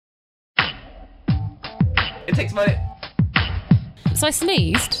It takes money. So I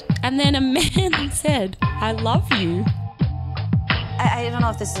sneezed, and then a man said, "I love you." I don't know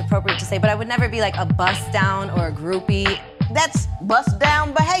if this is appropriate to say, but I would never be like a bust down or a groupie. That's bust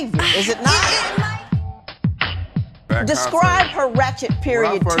down behavior, is it not? Describe her ratchet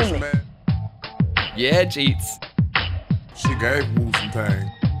period to me. Yeah, Jeets. She gave Woo some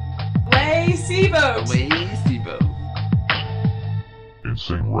pain. Way Seaboat. Way Seaboat.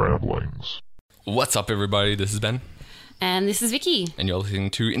 Insane Ramblings. What's up, everybody? This is Ben. And this is Vicki. And you're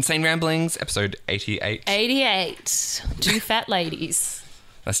listening to Insane Ramblings, episode 88. 88. Two fat ladies.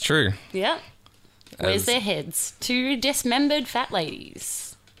 That's true. Yeah. Where's their heads? Two dismembered fat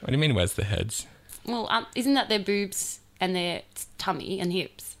ladies. What do you mean, where's the heads? Well, isn't that their boobs and their tummy and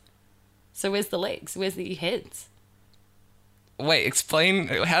hips? So where's the legs? Where's the heads? Wait, explain.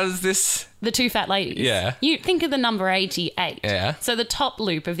 How does this... The two fat ladies. Yeah. You think of the number 88. Yeah. So the top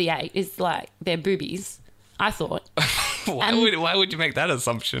loop of the 8 is like their boobies, I thought. Why would you make that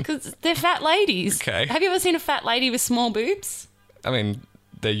assumption? Because they're fat ladies. Okay. Have you ever seen a fat lady with small boobs? I mean,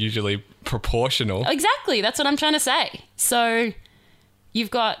 they're usually proportional. Exactly. That's what I'm trying to say. So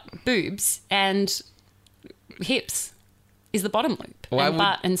you've got boobs and hips is the bottom loop. And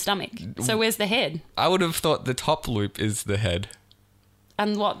butt and stomach. So where's the head? I would have thought the top loop is the head.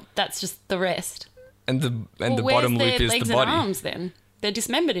 And what? That's just the rest. And the bottom loop is the body. Where's their legs and arms then? They're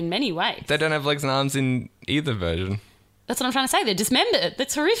dismembered in many ways. They don't have legs and arms in either version. That's what I'm trying to say. They're dismembered.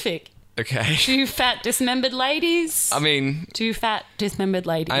 That's horrific. Okay. Two fat dismembered ladies. I mean... Two fat dismembered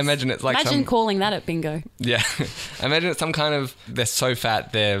ladies. I imagine it's like Imagine calling that at bingo. Yeah. I imagine it's some kind of... They're so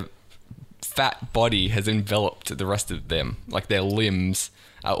fat, their fat body has enveloped the rest of them. Like their limbs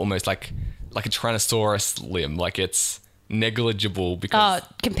are almost like a Tyrannosaurus limb. Like it's negligible because...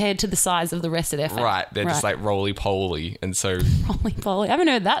 compared to the size of the rest of their fat. Right. They're just like roly-poly. And so... Roly-poly. I haven't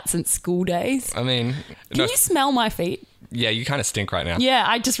heard that since school days. I mean... Can you smell my feet? Yeah, you kind of stink right now. Yeah,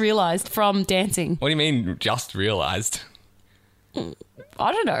 I just realised from dancing. What do you mean, just realised?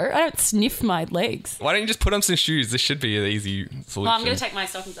 I don't know. I don't sniff my legs. Why don't you just put on some shoes? This should be an easy solution. Well, I'm going to take my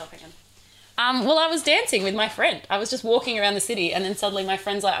stockings off again. Well, I was dancing with my friend. I was just walking around the city and then suddenly my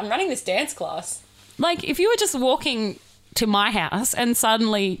friend's like, I'm running this dance class. Like, if you were just walking to my house and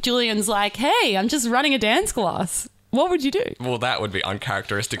suddenly Julian's like, hey, I'm just running a dance class, what would you do? Well, that would be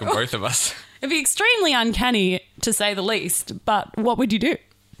uncharacteristic of both of us. It'd be extremely uncanny, to say the least, but what would you do?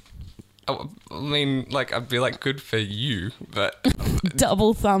 I mean, like, I'd be like, good for you, but...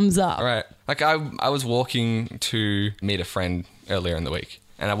 Double thumbs up. Right. Like, I was walking to meet a friend earlier in the week,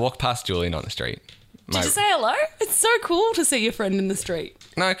 and I walked past Julian on the street. Did you say hello? It's so cool to see your friend in the street.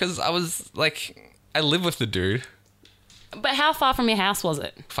 No, because I was, like, I live with the dude. But how far from your house was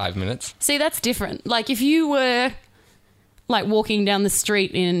it? 5 minutes. See, that's different. Like, if you were, like, walking down the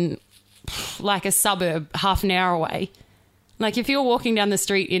street in... like a suburb half an hour away. Like if you were walking down the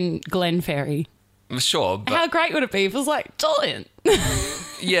street in Glenferrie. Sure, but... How great would it be if it was like, Julian?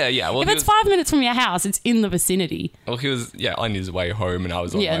 Yeah. Well, if it's 5 minutes from your house, it's in the vicinity. Well, he was, on his way home and I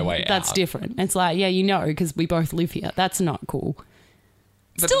was on my way out. That's different. It's like, because we both live here. That's not cool.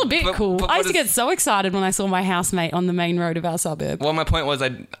 Still a bit cool. But I used to get so excited when I saw my housemate on the main road of our suburb. Well, my point was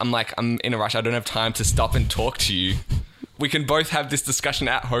I'm in a rush. I don't have time to stop and talk to you. We can both have this discussion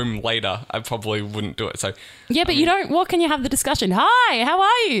at home later. I probably wouldn't do it. So yeah, but you don't. What can you have the discussion? Hi, how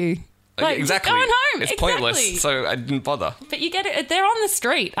are you? Like, exactly. Going home. It's pointless. So I didn't bother. But you get it. They're on the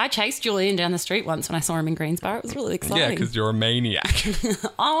street. I chased Julian down the street once when I saw him in Greensboro. It was really exciting. Yeah, because you're a maniac.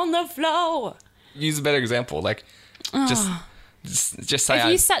 On the floor. Use a better example. Like, just say if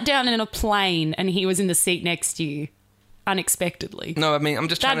you sat down in a plane and he was in the seat next to you, unexpectedly. No, I mean, I'm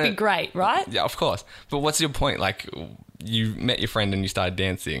just trying That'd be great, right? Yeah, of course. But what's your point? Like, you met your friend and you started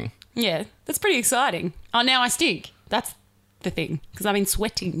dancing. Yeah, that's pretty exciting. Oh, now I stink. That's the thing, because I've been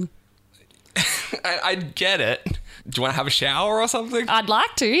sweating. I get it. Do you want to have a shower or something? I'd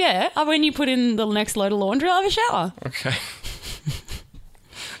like to, yeah. When you put in the next load of laundry, I'll have a shower. Okay.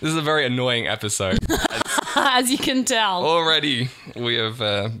 This is a very annoying episode. As you can tell. Already, we have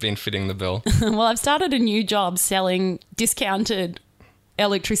been fitting the bill. Well, I've started a new job selling discounted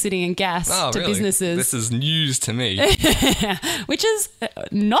electricity and gas to really? Businesses. This is news to me. Which is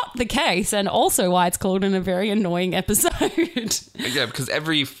not the case, and also why it's called in a very annoying episode. Yeah, because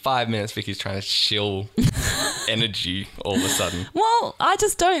every 5 minutes Vicky's trying to shill energy all of a sudden. Well, I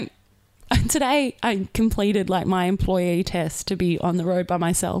just don't. Today I completed like my employee test to be on the road by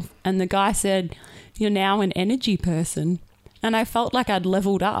myself, and the guy said, "You're now an energy person." And I felt like I'd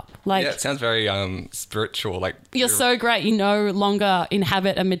leveled up. Like, yeah, it sounds very spiritual. Like you're so great. You no longer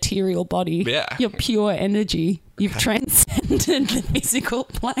inhabit a material body. Yeah. You're pure energy. You've transcended the physical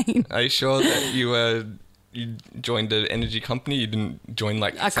plane. Are you sure that you were you joined an energy company. You didn't join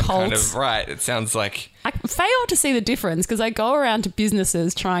like A some kind cult. of right. It sounds like I fail to see the difference because I go around to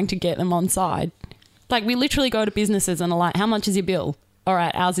businesses trying to get them on side. Like, we literally go to businesses and are like, how much is your bill? All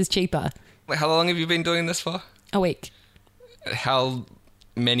right, ours is cheaper. Like, how long have you been doing this for? A week. How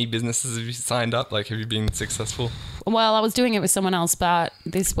many businesses have you signed up? Like, have you been successful? Well, I was doing it with someone else, but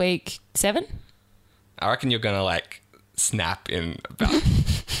this week, 7? I reckon you're gonna like snap in about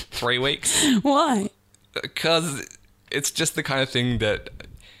 3 weeks Why? because it's just the kind of thing that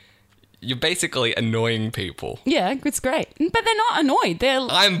you're basically annoying people. Yeah, it's great. But they're not annoyed.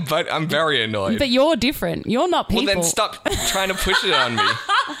 I'm very annoyed. But you're different. You're not people. Well, then stop trying to push it on me.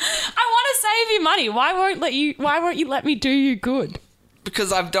 I want to save you money. Why won't you let me do you good?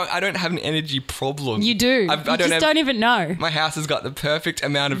 Because I don't have an energy problem. You do. Don't even know. My house has got the perfect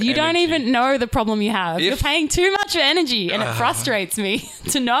amount of energy. You don't even know the problem you have. You're If- paying too much energy, and it frustrates me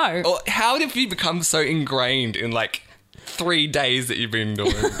to know. Or how have you become so ingrained in like 3 days that you've been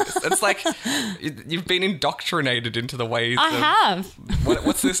doing this? It's like you've been indoctrinated into the ways I have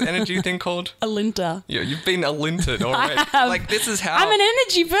what's this energy thing called? a linter. Yeah, you've been alinted already. have. Like, this is how... I'm an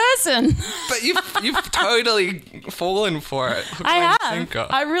energy person. But you've totally fallen for it. Hook, I line, have. sinker.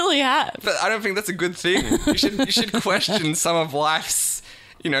 I really have. But I don't think that's a good thing. You should question some of life's,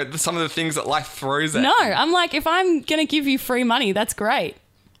 some of the things that life throws at No, you. I'm like, if I'm going to give you free money, that's great.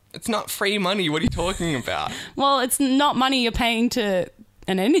 It's not free money. What are you talking about? Well, it's not money you're paying to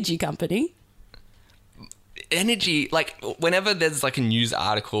an energy company. Energy, like, whenever there's like a news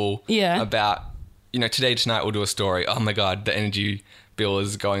article Yeah. about, Today Tonight we'll do a story. Oh my God, the energy bill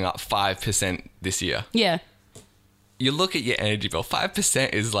is going up 5% this year. Yeah. You look at your energy bill,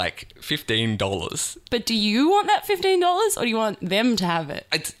 5% is like $15. But do you want that $15 or do you want them to have it?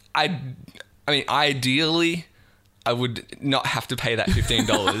 I mean, ideally, I would not have to pay that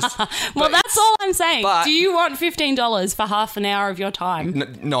 $15. Well, that's all I'm saying. but- Do you want $15 for half an hour of your time?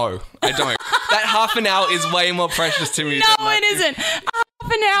 No, I don't. That half an hour is way more precious to me. No, than like, it isn't.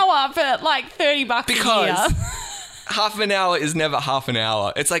 Half an hour for like $30 a Because year. half an hour is never half an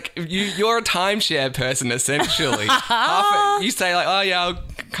hour. It's like you're a timeshare person essentially. You say like, oh yeah, I'll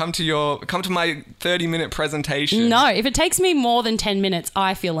come to my 30-minute presentation. No, if it takes me more than 10 minutes,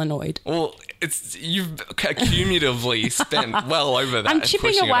 I feel annoyed. Well, you've cumulatively spent well over that. I'm chipping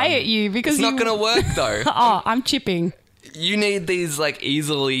pushing it away on. at you because It's not going to work though. Oh, I'm chipping. You need these like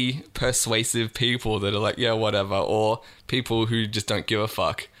easily persuasive people that are like, yeah, whatever, or people who just don't give a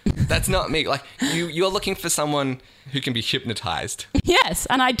fuck. That's not me. Like you're looking for someone who can be hypnotized. Yes,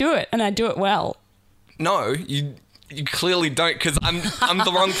 and I do it, and I do it well. No, you clearly don't, because I'm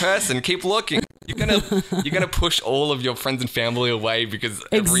the wrong person. Keep looking. You're gonna push all of your friends and family away because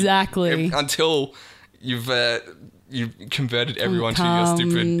Exactly. until you've converted everyone to your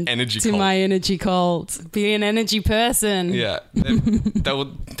stupid energy to cult. my energy cult. Be an energy person. Yeah, they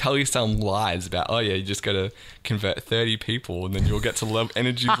will tell you some lies about, oh yeah, you just got to convert 30 people and then you'll get to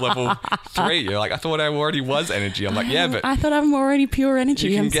energy level 3. You're like, I thought I already was energy. I'm like, yeah, but I thought I'm already pure energy.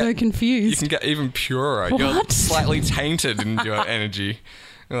 you can I'm so you confused. can get even purer. You're What? slightly tainted in your energy.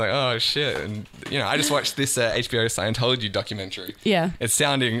 You're like, oh shit. And I just watched this HBO Scientology documentary. Yeah. It's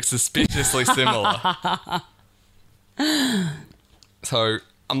sounding suspiciously similar. So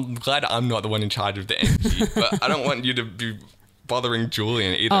I'm glad I'm not the one in charge of the energy, but I don't want you to be bothering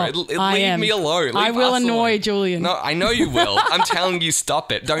Julian either. Oh, I leave am. me alone. I Leave will us annoy alone. Julian. No, I know you will. I'm telling you,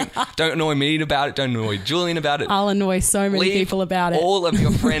 stop it. Don't annoy me about it. Don't annoy Julian about it. I'll annoy so many Leave people about it. all of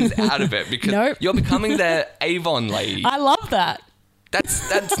your friends out of it because Nope. you're becoming their Avon lady. I love that.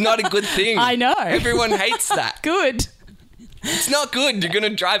 That's not a good thing. I know. Everyone hates that. Good. It's not good. You're going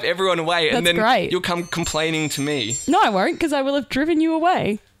to drive everyone away and That's then great. you'll come complaining to me. No, I won't, because I will have driven you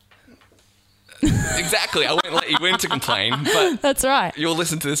away. Exactly. I won't let you in to complain, but That's right. you'll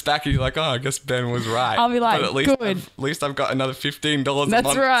listen to this back and you're like, oh, I guess Ben was right. I'll be like, but at good. least I've got another $15 a That's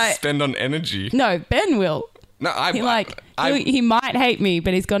month right. to spend on energy. No, Ben will. No, He might hate me,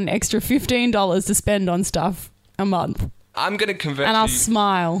 but he's got an extra $15 to spend on stuff a month. I'm going to convert And I'll you.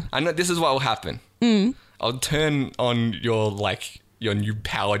 smile. I know this is what will happen. I'll turn on your new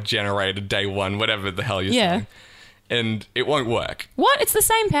power generator day one, whatever the hell you're Yeah. saying, and it won't work. What? It's the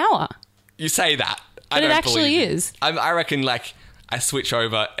same power. You say that, I But it don't actually believe you. is. I reckon I switch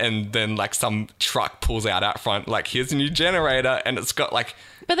over and then some truck pulls out front, here's a new generator, and it's got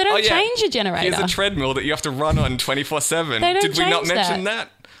But they don't change your generator. Here's a treadmill that you have to run on 24/7. They don't Did we not change mention that?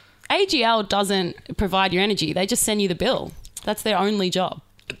 AGL doesn't provide your energy. They just send you the bill. That's their only job.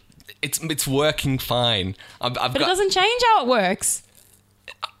 It's working fine. But it doesn't change how it works.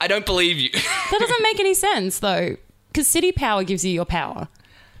 I don't believe you. That doesn't make any sense, though, because City Power gives you your power.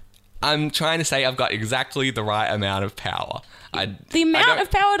 I'm trying to say I've got exactly the right amount of power. The amount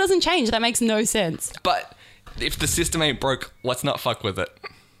of power doesn't change. That makes no sense. But if the system ain't broke, let's not fuck with it.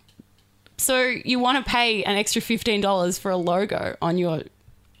 So you want to pay an extra $15 for a logo on your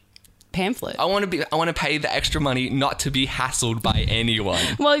pamphlet? I want to pay the extra money not to be hassled by anyone.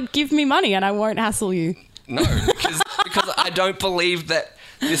 Well, give me money and I won't hassle you. No, because I don't believe that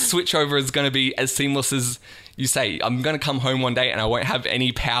this switchover is going to be as seamless as you say. I'm going to come home one day and I won't have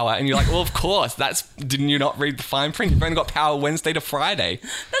any power. And you're like, well, of course. Didn't you not read the fine print? You've only got power Wednesday to Friday.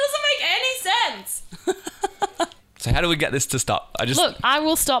 That doesn't make any sense. So how do we get this to stop? Look, I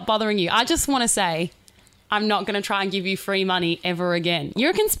will stop bothering you. I just want to say I'm not going to try and give you free money ever again. You're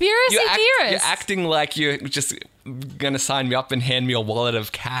a conspiracy theorist. You're acting like you're just going to sign me up and hand me a wallet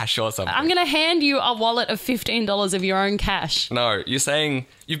of cash or something. I'm going to hand you a wallet of $15 of your own cash. No, you're saying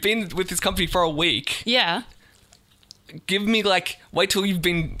you've been with this company for a week. Yeah. Give me wait till you've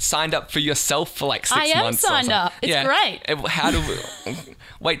been signed up for yourself for 6 months. I am signed up. It's great. How do we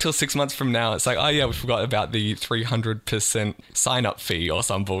wait till 6 months from now? It's like, oh yeah, we forgot about the 300% sign up fee or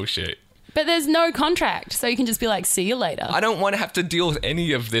some bullshit. But there's no contract, so you can just be like, see you later. I don't want to have to deal with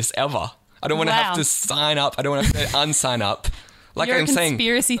any of this ever. I don't want to have to sign up. I don't want to have to unsign up. You're a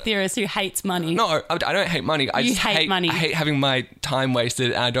conspiracy theorist who hates money. No, I don't hate money. I just hate money. I hate having my time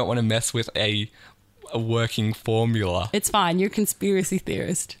wasted, and I don't want to mess with a working formula. It's fine. You're a conspiracy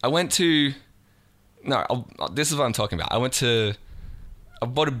theorist. This is what I'm talking about. I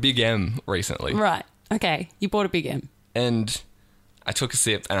bought a Big M recently. Right. Okay. You bought a Big M. And I took a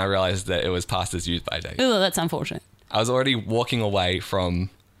sip and I realized that it was past its use by date. Oh, that's unfortunate. I was already walking away from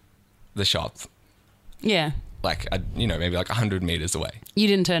the shop. Yeah. Maybe 100 meters away. You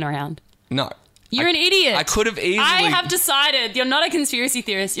didn't turn around. No. You're an idiot. I could have easily... I have decided you're not a conspiracy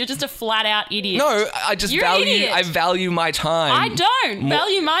theorist. You're just a flat-out idiot. No, I value my time. I don't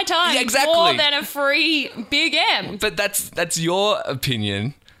value my time more than a free Big M. But that's your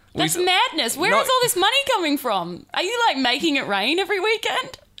opinion. That's madness. Where is all this money coming from? Are you making it rain every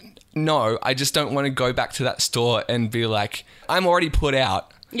weekend? No, I just don't want to go back to that store and be like, I'm already put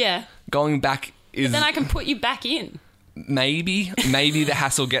out. Yeah. Going back is... But then I can put you back in. Maybe the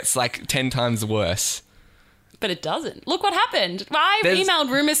hassle gets 10 times worse. But it doesn't. Look what happened. I've emailed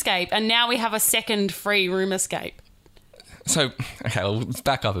Room Escape and now we have a second free Room Escape. So, okay, let's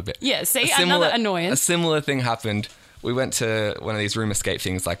back up a bit. Yeah, see, another annoyance. A similar thing happened. We went to one of these Room Escape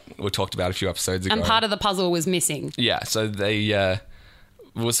things we talked about a few episodes ago. And part of the puzzle was missing. Yeah, so they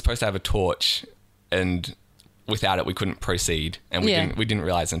were supposed to have a torch and without it we couldn't proceed. And we didn't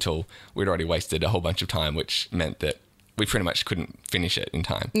realise until we'd already wasted a whole bunch of time, which meant that we pretty much couldn't finish it in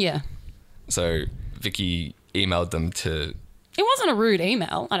time. Yeah. So Vicki emailed them to... It wasn't a rude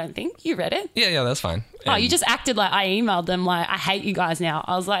email, I don't think. You read it. Yeah, that's fine. You just acted like I emailed them I hate you guys now.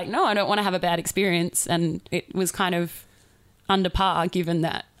 I was like, no, I don't want to have a bad experience. And it was kind of under par given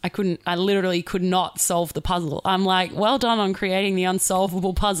that I literally could not solve the puzzle. I'm like, well done on creating the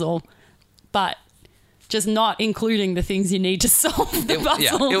unsolvable puzzle, but just not including the things you need to solve the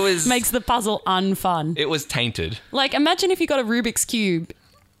puzzle makes the puzzle unfun. It was tainted. Imagine if you got a Rubik's Cube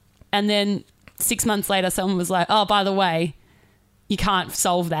and then 6 months later someone was like, oh, by the way, you can't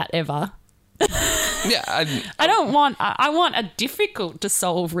solve that ever. Yeah. I want a difficult to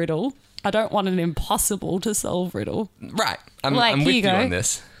solve riddle. I don't want an impossible to solve riddle. Right. I'm with you on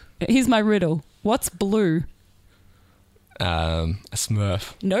this. Here's my riddle. What's blue? A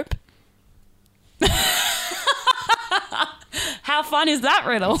Smurf. Nope. How fun is that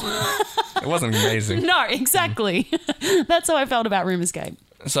riddle? It wasn't amazing. No, exactly. That's how I felt about Room Escape.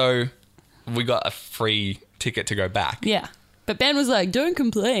 So we got a free ticket to go back. Yeah. But Ben was like, don't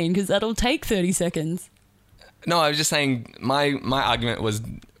complain because that'll take 30 seconds. No, I was just saying my argument was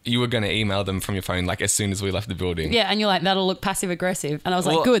you were going to email them from your phone as soon as we left the building. Yeah, and you're like, that'll look passive aggressive. And I was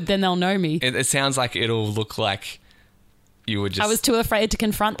like, good, then they'll know me. It sounds like it'll look like you were just... I was too afraid to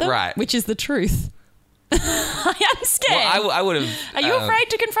confront them, right? Which is the truth. I am scared. Well, I would have... Are you afraid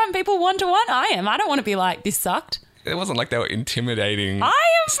to confront people one-to-one? I am. I don't want to be like, this sucked. It wasn't like they were intimidating I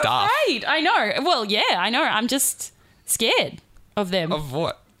am staff. afraid. I know. Well, yeah, I know. I'm just scared of them. Of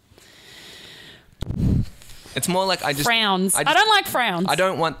what? It's more like frowns. I don't like frowns. I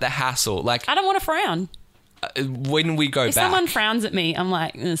don't want the hassle. I don't want to frown. When we go if back... someone frowns at me, I'm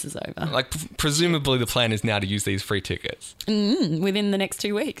like, this is over. Presumably the plan is now to use these free tickets. Within the next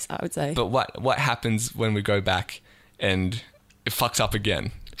 2 weeks, I would say. But what happens when we go back and it fucks up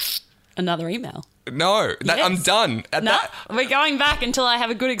again? Another email. No, I'm done. We're going back until I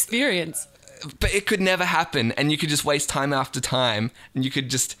have a good experience. But it could never happen, and you could just waste time after time, and you could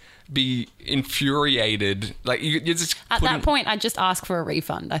just be infuriated. Like you just At that point, I'd just ask for a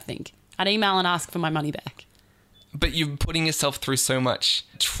refund, I think. I'd email and ask for my money back. But you're putting yourself through so much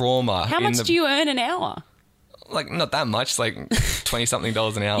trauma. How much do you earn an hour? Like, not that much, like $20-something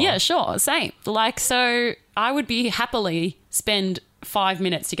an hour. Yeah, sure, same. Like, so I would be happily spend 5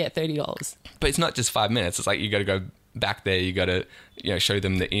 minutes to get $30. But it's not just 5 minutes. It's like you got to go back there. You got to, show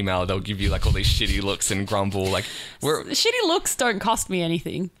them the email. They'll give you like all these shitty looks and grumble. Like, shitty looks don't cost me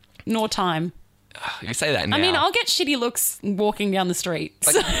anything, nor time. You say that now. I mean, I'll get shitty looks walking down the street.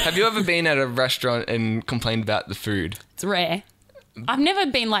 Like, have you ever been at a restaurant and complained about the food? It's rare. I've never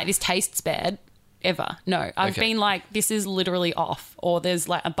been like, this tastes bad, ever. No, I've been like, this is literally off, or there's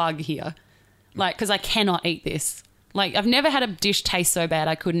like a bug here. Like, because I cannot eat this. Like, I've never had a dish taste so bad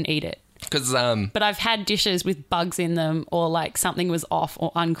I couldn't eat it. But I've had dishes with bugs in them, or like something was off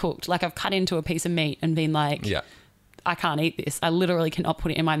or uncooked. Like, I've cut into a piece of meat and been like, I can't eat this. I literally cannot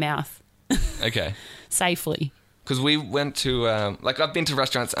put it in my mouth. Okay. Safely. Because we went to, I've been to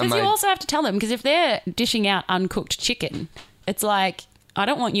restaurants. Because you also have to tell them, because if they're dishing out uncooked chicken, it's like, I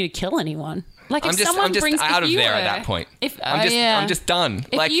don't want you to kill anyone. Like, if someone brings... out of there at that point. I'm just done.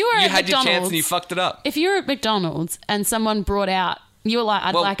 If like, you were had your chance and you fucked it up. If you were at McDonald's and someone brought out, you were like,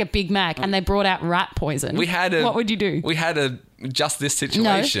 I'd like a Big Mac, and they brought out rat poison. What would you do? We had a just this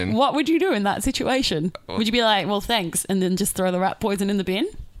situation. No. What would you do in that situation? Would you be like, well, thanks, and then just throw the rat poison in the bin?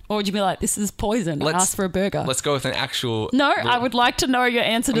 Or would you be like, this is poison, and ask for a burger? Let's go with an actual... No, I would like to know your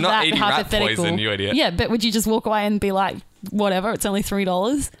answer to that not eating hypothetical. Rat poison, you idiot. Yeah, but would you just walk away and be like, whatever, it's only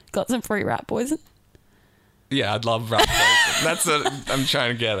 $3, got some free rat poison? Yeah, I'd love rat poison. That's what I'm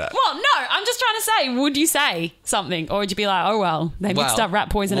trying to get at. Well, no, I'm just trying to say, would you say something? Or would you be like, oh, well, they mixed up rat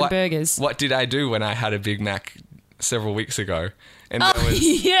poison and burgers? What did I do when I had a Big Mac several weeks ago? And there was,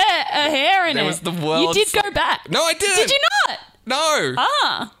 yeah, a hair in it. There was the world... You did go back. No, I didn't. Did you not? No.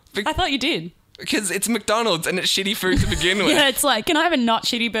 I thought you did. Because it's McDonald's and it's shitty food to begin with. Yeah, it's like, can I have a not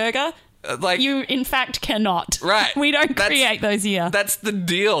shitty burger? You, in fact, cannot. Right. We don't create those here. That's the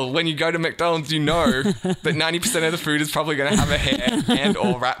deal. When you go to McDonald's, you know that 90% of the food is probably going to have a hair and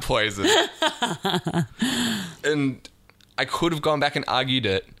or rat poison. And I could have gone back and argued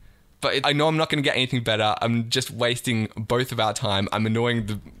it, but I know I'm not going to get anything better. I'm just wasting both of our time. I'm annoying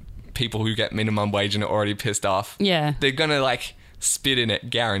the people who get minimum wage and are already pissed off. Yeah. They're going to spit in it,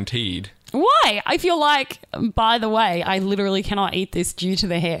 guaranteed. Why? I feel like, by the way, I literally cannot eat this due to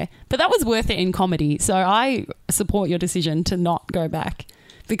the hair. But that was worth it in comedy. So I support your decision to not go back,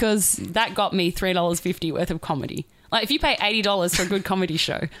 because that got me $3.50 worth of comedy. Like, if you pay $80 for a good comedy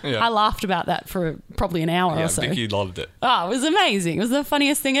show, I laughed about that for probably an hour or so. Vicki loved it. Oh, it was amazing. It was the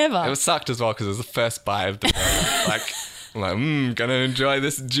funniest thing ever. It was sucked as well because it was the first bite of the burger. I'm like, gonna enjoy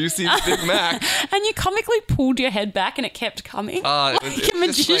this juicy Big Mac. And you comically pulled your head back and it kept coming. Like a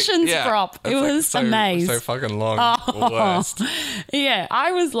magician's prop. It was amazing. So fucking long. Worst. Yeah,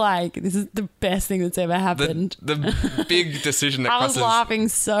 I was like, this is the best thing that's ever happened. The big decision that crosses... I was laughing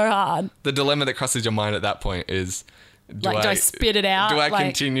so hard. The dilemma that crosses your mind at that point is... Do I spit it out? Do I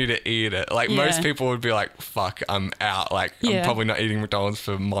continue to eat it? Most people would be like, fuck, I'm out. I'm probably not eating McDonald's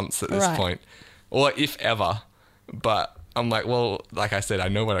for months at this point. Or if ever. But... I'm like, well, like I said, I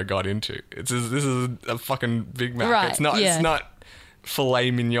know what I got into. This is a fucking Big Mac. Right, it's not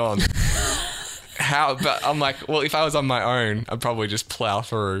filet mignon. But I'm like, well, if I was on my own, I'd probably just plow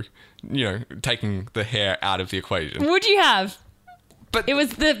through, taking the hair out of the equation. Would you have? But it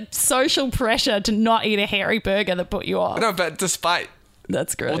was the social pressure to not eat a hairy burger that put you off. No, but despite...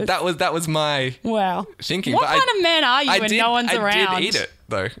 That's gross. Well, that was my thinking. What kind of man are you when no one's around? I did eat it,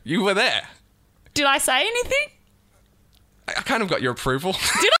 though. You were there. Did I say anything? I kind of got your approval.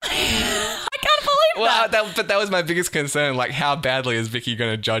 Did I? I can't believe that. But that was my biggest concern. Like, how badly is Vicki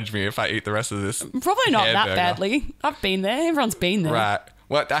going to judge me if I eat the rest of this? Probably not that badly. I've been there. Everyone's been there. Right.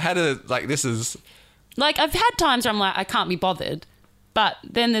 Well, I had this is... Like, I've had times where I'm like, I can't be bothered. But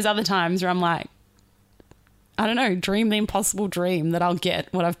then there's other times where I'm like, I don't know, dream the impossible dream that I'll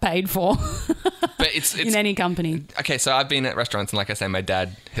get what I've paid for. But it's in any company. Okay, so I've been at restaurants and like I say, my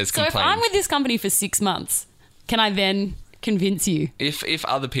dad has complained. So if I'm with this company for 6 months, can I then... convince you? If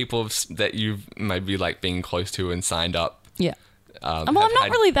other people that you've maybe being close to and signed up. Yeah. I'm not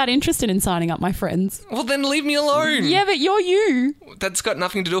really that interested in signing up my friends. Well, then leave me alone. Yeah, but you're you. That's got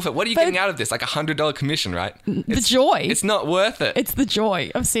nothing to do with it. What are you getting out of this? Like $100 commission, right? The joy. It's not worth it. It's the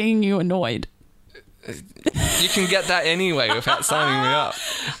joy of seeing you annoyed. You can get that anyway without signing me up.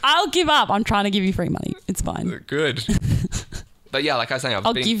 I'll give up. I'm trying to give you free money. It's fine. Good. But yeah, like I was saying,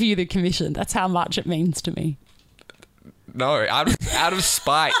 I'll give you the commission. That's how much it means to me. No, out of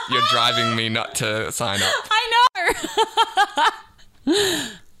spite, you're driving me not to sign up. I know.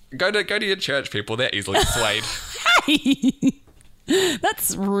 Go to your church, people. They're easily swayed. Hey,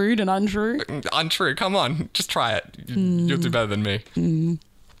 that's rude and untrue. Untrue. Come on, just try it. You'll do better than me.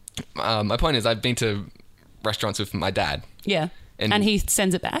 My point is, I've been to restaurants with my dad. Yeah, and he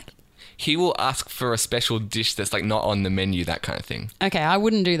sends it back. He will ask for a special dish that's like not on the menu, that kind of thing. Okay, I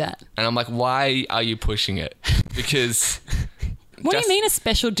wouldn't do that. And I'm like, why are you pushing it? Because what do you mean a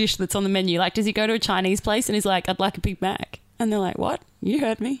special dish that's on the menu? Like, does he go to a Chinese place and he's like, I'd like a Big Mac? And they're like, what? You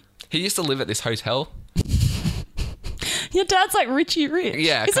heard me. He used to live at this hotel. Your dad's like Richie Rich.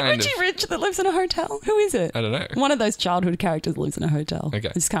 Yeah, is it kind Richie of. Rich that lives in a hotel? Who is it? I don't know. One of those childhood characters lives in a hotel. Okay.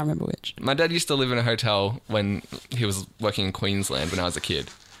 I just can't remember which. My dad used to live in a hotel when he was working in Queensland when I was a kid.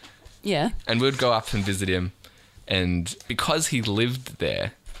 Yeah. And we would go up and visit him. And because he lived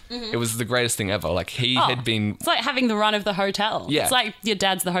there, it was the greatest thing ever. Like, he had been... It's like having the run of the hotel. Yeah. It's like your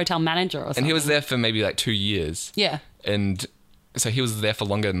dad's the hotel manager or something. And he was there for maybe like 2 years. Yeah. And so he was there for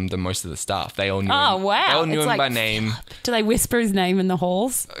longer than most of the staff. They all knew Oh, him. wow. They all knew It's him like, by name. Do they whisper his name in the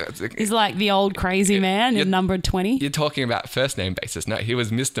halls? He's like the old crazy man in number 20. You're talking about first name basis. No, he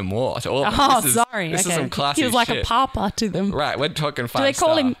was Mr. Moore to all of them. Oh, This is- sorry. This okay. is some classy He was like shit. a papa to them. Right, we're talking Do five they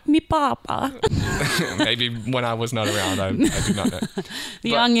call star. him me papa? Maybe when I was not around, I do not know. The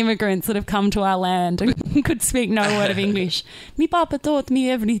young immigrants that have come to our land and could speak no word of English. Me papa taught me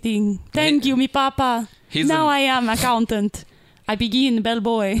everything. Thank you, me papa. He's Now an- I am accountant. I begin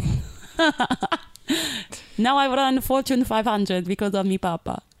bellboy. Now I run Fortune 500 because of me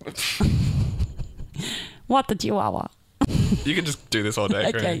papa. What a chihuahua. You can just do this all day.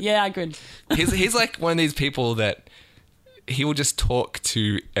 Okay, Graham. yeah, I could. He's like one of these people that he will just talk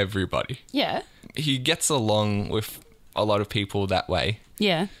to everybody. Yeah, He gets along with a lot of people that way.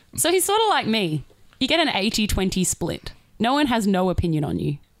 yeah. So he's sort of like me. You get an 80-20 split. No one has no opinion on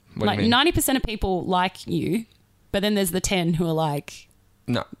you. What Like do you mean? 90% of people like you, but then there's the 10 who are like,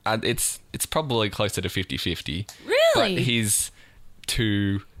 No, it's probably closer to 50-50. really? But he's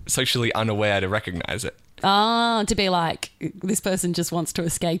too socially unaware to recognize it. To be like, this person just wants to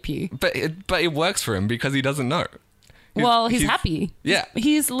escape you. But it works for him because he doesn't know. Well, he's happy. Yeah.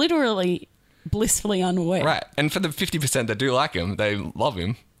 He's literally blissfully unaware. Right. And for the 50% that do like him, they love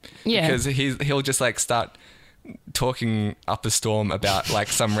him. Yeah. Because he'll just like start talking up a storm about like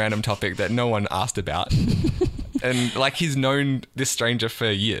some random topic that no one asked about. And like he's known this stranger for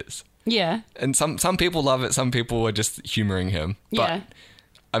years. Yeah. And some people love it, some people are just humoring him. But Yeah.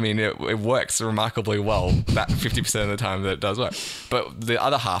 I mean, it works remarkably well that 50% of the time that it does work. But the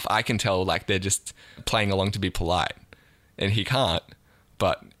other half, I can tell like they're just playing along to be polite. And he can't,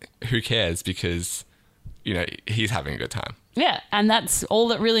 but who cares because, you know, he's having a good time. Yeah. And that's all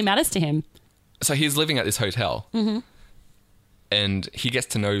that really matters to him. So he's living at this hotel and he gets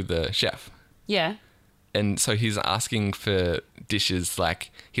to know the chef. Yeah. And so he's asking for dishes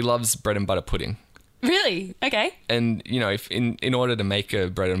like he loves bread and butter pudding. Really? Okay. And, you know, if in order to make a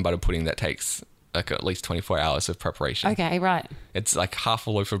bread and butter pudding that takes like at least 24 hours of preparation. Okay, right. It's like half a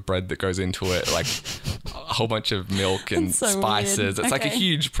loaf of bread that goes into it, like a whole bunch of milk and That's so spices. weird. It's like a Okay.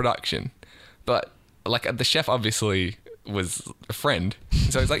 huge production. But like the chef obviously was a friend.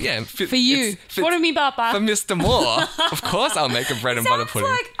 So he's like, yeah. For you. For me, Papa. For Mr. Moore. Of course I'll make a bread and butter Sounds pudding.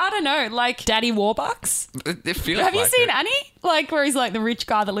 like, I don't know, like Daddy Warbucks. It feels Have you like seen it. Annie? Like where he's like the rich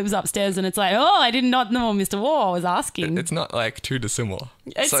guy that lives upstairs and it's like, oh, I did not know Mr. War was asking. It's not like too dissimilar.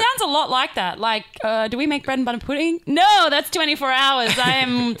 It So- sounds a lot like that. Like, do we make bread and butter pudding? No, that's 24 hours. I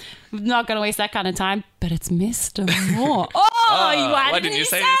am not going to waste that kind of time. But it's Mr. Moore. Oh, why didn't you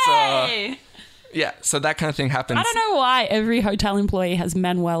say so? Yeah, so that kind of thing happens. I don't know why every hotel employee has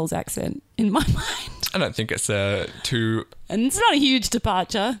Manuel's accent in my mind. I don't think it's too. And it's not a huge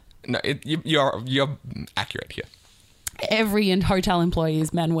departure. No, you're accurate here. Every hotel employee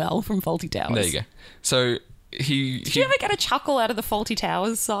is Manuel from Faulty Towers. There you go. So Did you ever get a chuckle out of the Faulty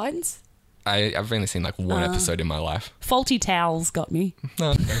Towers signs? I've only seen like one episode in my life. Faulty towels got me.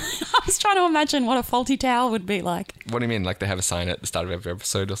 No. I was trying to imagine what a faulty towel would be like. What do you mean? Like they have a sign at the start of every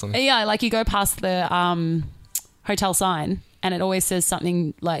episode or something? Yeah, like you go past the hotel sign and it always says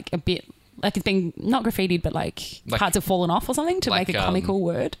something like a bit, like it's been not graffitied, but like parts have fallen off or something to like, make a comical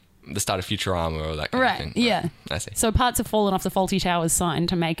word. The start of Futurama or that kind Right, of thing. yeah. I see. So parts have fallen off the Faulty Towers sign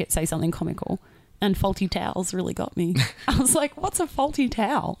to make it say something comical. And faulty towels really got me. I was like, what's a faulty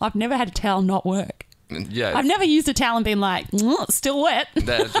towel? I've never had a towel not work. Yeah. I've never used a towel and been like, it's still wet.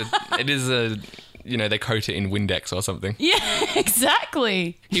 It is a, you know, they coat it in Windex or something. Yeah,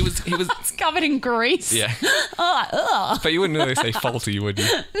 exactly. He was, It's covered in grease. yeah. Ugh. But you wouldn't really say faulty, would you?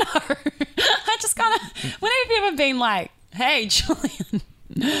 No. I just kind of, when have you ever been like, hey,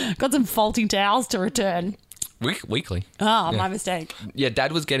 Julian, got some faulty towels to return? Weekly. Oh, my mistake. Yeah,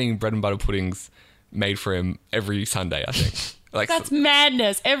 Dad was getting bread and butter puddings made for him every Sunday, I think. Like That's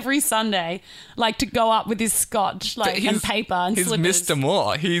madness. Every Sunday, like to go up with his scotch, like and paper and he's slippers. Mr.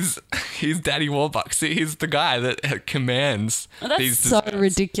 Moore. He's Daddy Warbucks. He's the guy that commands That's these so desserts.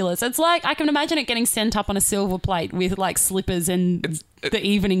 ridiculous. It's like I can imagine it getting sent up on a silver plate with like slippers and the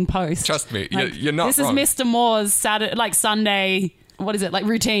Evening Post. Trust me, Like, you're not This wrong. is Mr. Moore's Saturday, like Sunday. What is it like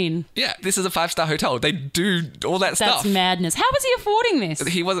routine? Yeah, this is a 5-star hotel. They do all that stuff. That's madness. How was he affording this?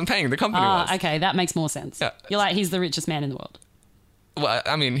 He wasn't paying. The company was. Okay, that makes more sense. Yeah. You're like he's the richest man in the world. Well,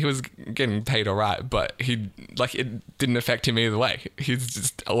 I mean, he was getting paid all right, but it didn't affect him either way. He's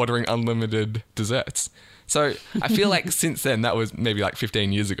just ordering unlimited desserts. So I feel like since then, that was maybe like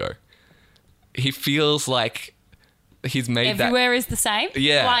 15 years ago, he feels like he's made Everywhere is the same.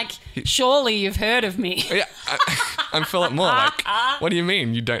 Yeah. Like surely you've heard of me. Yeah, I'm Philip Moore. Like, what do you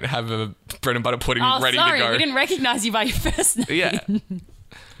mean you don't have a bread and butter pudding ready sorry, to go? we didn't recognize you by your first name. Yeah.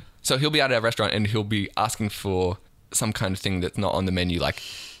 So he'll be out at a restaurant and he'll be asking for some kind of thing that's not on the menu, like.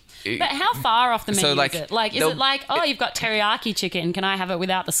 But how far off the menu So, like, is it? Like, is it like, oh, you've got teriyaki chicken, can I have it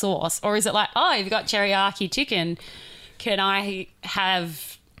without the sauce? Or is it like, oh, you've got teriyaki chicken, can I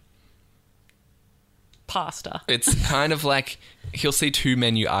have pasta? It's kind of like he'll see 2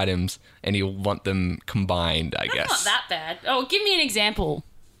 menu items and he'll want them combined, I guess. Not that bad. Oh, give me an example.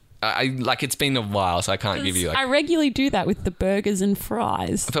 I like it's been a while, so I can't give you like. I regularly do that with the burgers and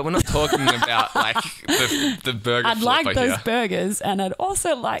fries. But we're not talking about like the burger. I'd like flipper those here. burgers, and I'd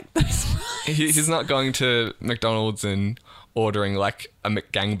also like those fries. He's not going to McDonald's and ordering like a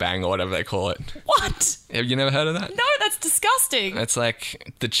McGangbang or whatever they call it. What? Have you never heard of that? No, that's disgusting. It's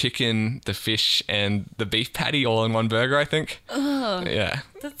like the chicken, the fish, and the beef patty all in one burger, I think. Ugh, Yeah.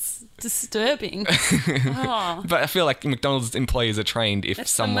 that's disturbing. Oh, But I feel like McDonald's employees are trained if that's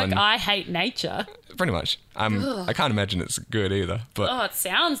someone. like I hate nature. Pretty much. I can't imagine it's good either. But Oh, it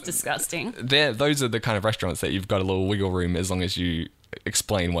sounds disgusting. those are the kind of restaurants that you've got a little wiggle room as long as you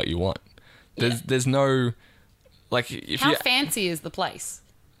explain what you want. There's no. Like if How you fancy is the place?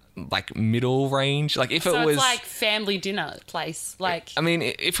 like middle range, like if So it was it's like family dinner place. Like I mean,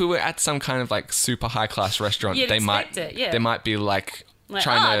 if we were at some kind of like super high class restaurant, You'd they might expect it, yeah. they might be like it's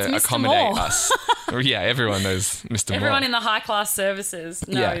trying to Mr. accommodate Moore. us. Yeah, everyone knows Mr. Everyone Moore. in the high class services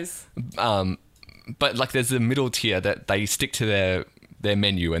knows. But like there's a middle tier that they stick to their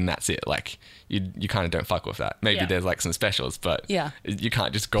menu and that's it. Like you kind of don't fuck with that. Maybe Yeah. there's like some specials, but Yeah. you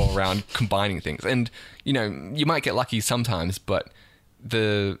can't just go around combining things. And you know, you might get lucky sometimes, but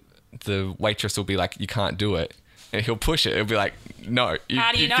the waitress will be like, you can't do it. And he'll push it. He'll be like, no,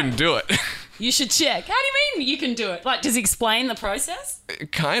 How do you know? can do it. You should check. How do you mean you can do it? Like, does he explain the process?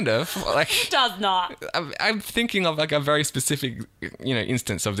 Kind of. Like Does not. I'm thinking of like a very specific,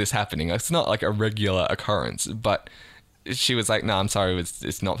 instance of this happening. It's not like a regular occurrence, but she was like, no, I'm sorry,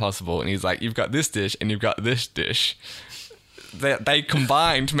 it's not possible. And he's like, you've got this dish and you've got this dish. They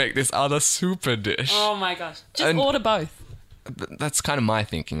combine to make this other super dish. Oh my gosh. Just And- order both. That's kind of my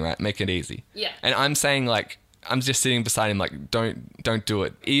thinking, right? Make it easy. Yeah. And I'm saying like, I'm just sitting beside him like, don't do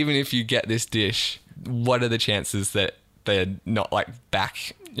it. Even if you get this dish, what are the chances that they're not like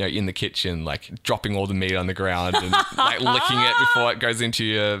back, in the kitchen, like dropping all the meat on the ground and like licking it before it goes into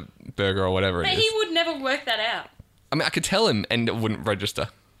your burger or whatever it But is. he would never work that out. I mean, I could tell him and it wouldn't register.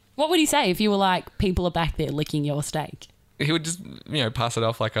 What would he say if you were like, people are back there licking your steak? He would just, pass it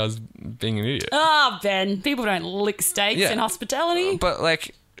off like I was being an idiot. Ah, Ben, people don't lick steaks Yeah. in hospitality. But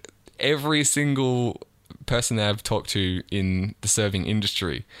like every single person that I've talked to in the serving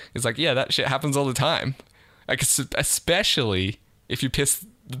industry is like, yeah, that shit happens all the time. Like especially if you piss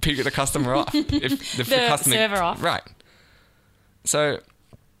the customer off, if the customer server off. right? So,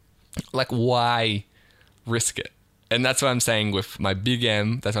 like, why risk it? And that's what I'm saying with my big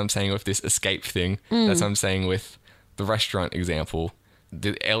M. That's what I'm saying with this escape thing. That's what I'm saying with the restaurant example,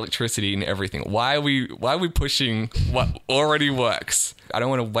 the electricity and everything. Why are we pushing what already works? I don't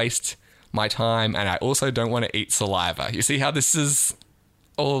want to waste my time, and I also don't want to eat saliva. You see how this is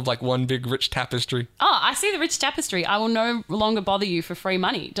all like one big rich tapestry? Oh, I see the rich tapestry. I will no longer bother you for free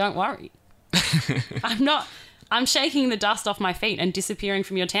money. Don't worry. I'm shaking the dust off my feet and disappearing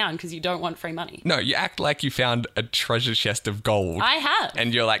from your town because you don't want free money. No, you act like you found a treasure chest of gold. I have.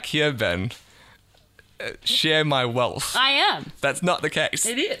 And you're like, here, Ben, share my wealth. I am. That's not the case.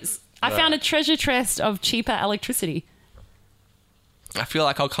 It is. I found a treasure chest of cheaper electricity. I feel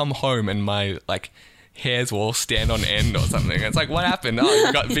like I'll come home and my like hairs will all stand on end or something. It's like, what happened? Oh,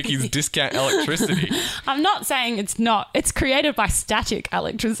 you got Vicky's discount electricity. I'm not saying it's not. It's created by static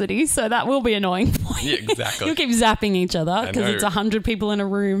electricity, so that will be annoying for you. Yeah, exactly. You'll keep zapping each other because know. it's 100 people in a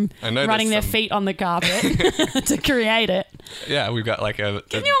room running their feet on the carpet to create it. Yeah, we've got like a...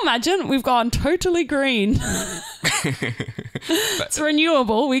 Can you imagine? We've gone totally green. It's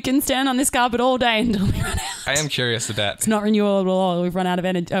renewable. We can stand on this carpet all day until we run out. I am curious about... It's not renewable at all. We've run out of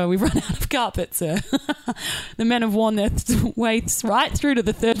energy. Oh, we've run out of carpet, sir. The men have worn their way right through to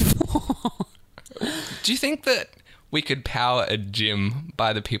the third floor. Do you think that we could power a gym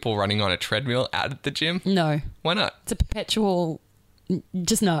by the people running on a treadmill out at the gym? No. Why not? It's a perpetual...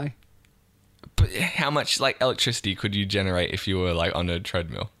 Just no. But how much like electricity could you generate if you were like on a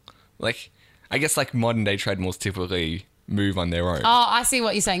treadmill? Like, I guess like modern day treadmills typically move on their own. Oh, I see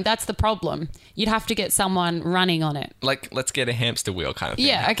what you're saying. That's the problem. You'd have to get someone running on it. Like, let's get a hamster wheel kind of thing.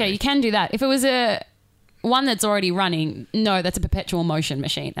 Yeah, okay, you can do that. If it was one that's already running, no, that's a perpetual motion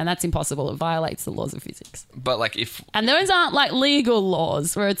machine, and that's impossible. It violates the laws of physics. But like if... And those aren't like legal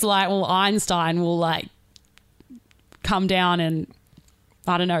laws where it's like, well, Einstein will like come down and,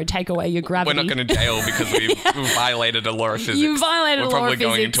 I don't know, take away your gravity. We're not going to jail because we violated a law of physics. You violated a law of We're probably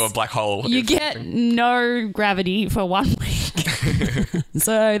going physics. into a black hole. You get no gravity for 1 week.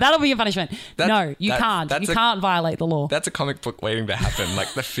 So that'll be your punishment. No, you can't. You can't violate the law. That's a comic book waiting to happen,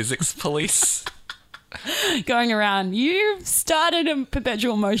 like the physics police. Going around, you started a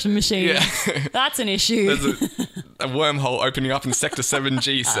perpetual motion machine. Yeah. That's an issue. There's a wormhole opening up in Sector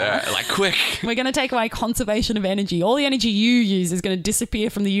 7G, sir. Like, quick. We're going to take away conservation of energy. All the energy you use is going to disappear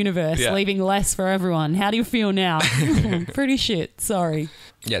from the universe, leaving less for everyone. How do you feel now? Pretty shit. Sorry.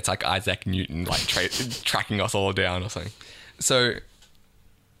 Yeah, it's like Isaac Newton, like tracking us all down or something. So,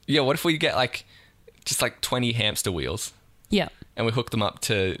 yeah, what if we get like just like 20 hamster wheels? Yeah. And we hook them up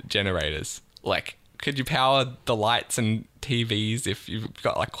to generators? Like, could you power the lights and TVs if you've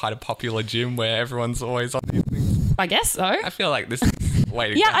got like quite a popular gym where everyone's always on these things? I guess so. I feel like this is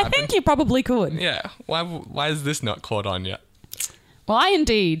waiting to I happen. think you probably could. Yeah. Why is this not caught on yet? Why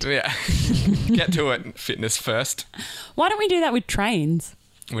indeed? Yeah. Get to it. Fitness first. Why don't we do that with trains?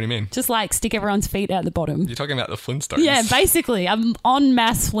 What do you mean? Just like stick everyone's feet out the bottom. You're talking about the Flintstones. Yeah, basically. I'm en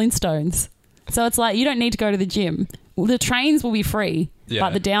masse Flintstones. So it's like you don't need to go to the gym. Well, the trains will be free,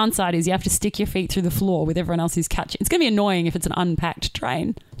 but the downside is you have to stick your feet through the floor with everyone else who's catching. It's going to be annoying if it's an unpacked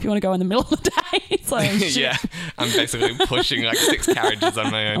train. If you want to go in the middle of the day, it's like, shit. Yeah, I'm basically pushing like 6 carriages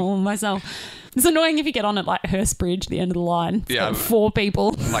on my own. Oh, myself. It's annoying if you get on at like Hurst Bridge, the end of the line. It's like 4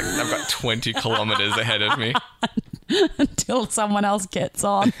 people. Like I've got 20 kilometres ahead of me. Until someone else gets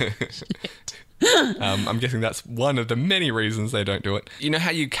on. I'm guessing that's one of the many reasons they don't do it. You know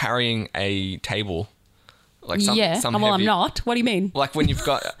how you're carrying a table? Like some well, I'm not. What do you mean? Like when you've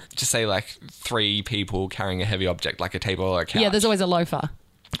got, just say like 3 people carrying a heavy object, like a table or a couch. Yeah, there's always a loafer.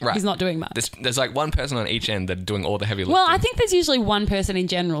 Right. He's not doing much. There's like one person on each end that are doing all the heavy lifting. Well, I think there's usually one person in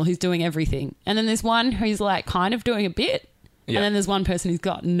general who's doing everything. And then there's one who's like kind of doing a bit. Yeah. And then there's one person who's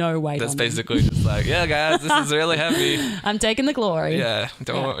got no weight That's on basically just like, yeah, guys, this is really heavy. I'm taking the glory. Yeah,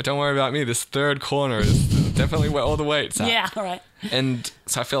 don't worry about me. This third corner is definitely where all the weight's at. Yeah, all right. And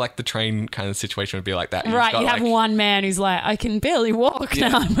so I feel like the train kind of situation would be like that. Right, you have one man who's like, I can barely walk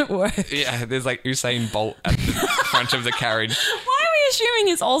now I'm at work. Yeah, there's like Usain Bolt at the front of the carriage. Why are we assuming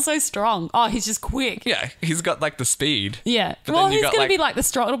he's also strong? Oh, he's just quick. Yeah, he's got like the speed. Yeah. But Well, then you he's got, going to be like the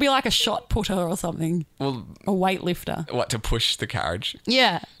strong. It'll be like a shot putter or something. Well, a weightlifter. What, to push the carriage?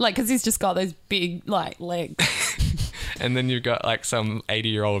 Yeah, like because he's just got those big like legs. And then you've got like some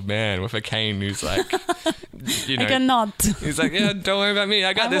 80-year-old man with a cane who's like, you know, I cannot. He's like, yeah, don't worry about me.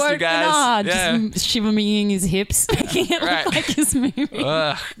 I got this, you working guys. hard, Yeah. just shimmying his hips, making it Right. look like he's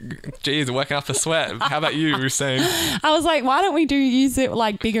moving. Geez, working up a sweat. How about you, Usain? I was like, why don't we use it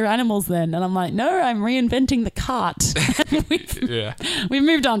like bigger animals then? And I'm like, no, I'm reinventing the cart. We've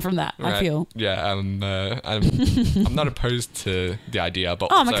moved on from that, Right. I feel. Yeah, I'm not opposed to the idea, but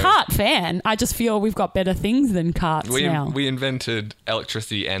I'm also, a cart fan. I just feel we've got better things than carts now. We invented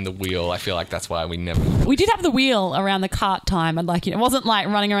electricity and the wheel. I feel like that's why we never... We did have the wheel around the cart time, and like, it wasn't like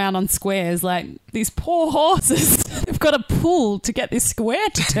running around on squares like these poor horses. They've got to pull to get this square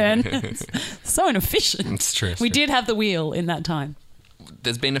to turn. It's so inefficient. It's true. We did have the wheel in that time.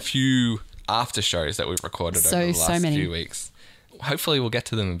 There's been a few after shows that we've recorded over the last many. few weeks. Hopefully we'll get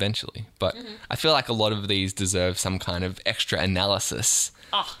to them eventually, but I feel like a lot of these deserve some kind of extra analysis.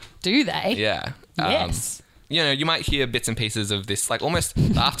 Oh, do they? Yeah. Yes. You know, you might hear bits and pieces of this, like almost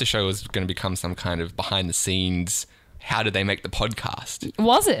the after show is going to become some kind of behind the scenes how did they make the podcast?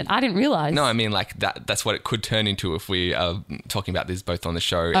 Was it? I didn't realize. No, I mean, like, that's what it could turn into if we are talking about this both on the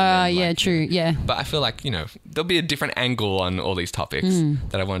show. And then, yeah, like, true. Yeah. But I feel like, there'll be a different angle on all these topics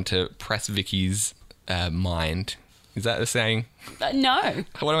that I want to press Vicky's mind. Is that the saying? No.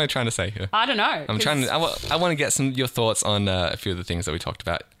 What am I trying to say here? I don't know. I want to get your thoughts on a few of the things that we talked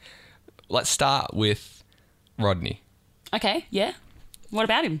about. Let's start with Rodney. Okay, yeah. What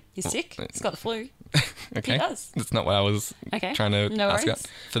about him? He's sick. He's got the flu. Okay. He does. That's not what I was trying to No ask worries.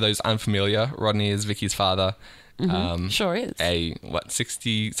 about. For those unfamiliar, Rodney is Vicky's father. Sure is. A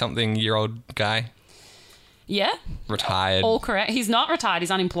 60-something-year-old guy, Yeah. retired. All correct. He's not retired.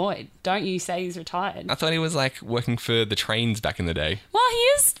 He's unemployed. Don't you say he's retired. I thought he was like working for the trains back in the day. Well, he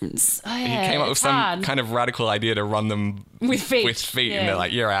is. He came up with some kind of radical idea to run them With feet. and Yeah. they're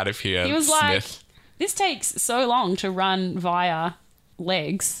like, "You're out of here." He was Smith. like, this takes so long to run via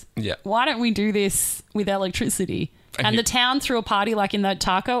legs. Yeah. Why don't we do this with electricity? And the town threw a party like in that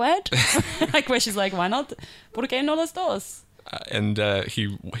taco ad, like where she's like, "Why not? ¿Por qué no los dos?" And he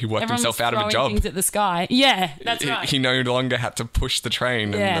worked Everyone himself was out of a throwing job. things at the sky. Yeah, that's right. He no longer had to push the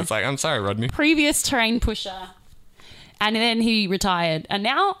train, Yeah. and it's like, "I'm sorry, Rodney." Previous train pusher. And then he retired. And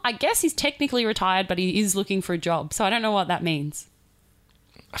now I guess he's technically retired, but he is looking for a job. So I don't know what that means.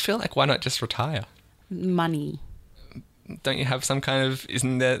 I feel like, why not just retire? Money. Don't you have some kind of,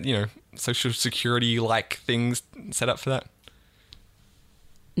 isn't there, social security like things set up for that?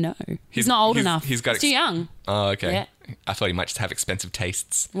 No. He's not old he's- enough. he's got He's too young. Oh, okay. Yeah. I thought he might just have expensive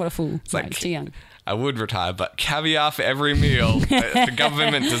tastes. What a fool. It's No, like, he's too young. I would retire, but caviar for every meal. The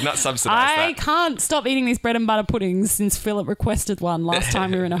government does not subsidize I that. can't stop eating these bread and butter puddings since Philip requested one last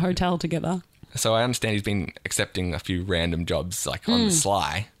time we were in a hotel together. So I understand he's been accepting a few random jobs, like on the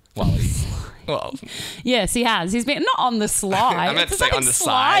sly. Well, Yes, he has. He's been not on the sly. I meant to There's say nothing on the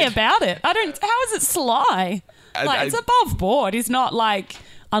sly side. about it. I don't. How is it sly? It's above board. He's not like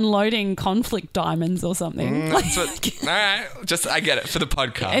unloading conflict diamonds or something. That's what, all right, I get it for the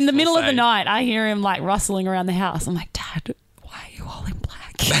podcast. In the middle we'll of the say. night, I hear him like rustling around the house. I'm like, Dad, why are you all in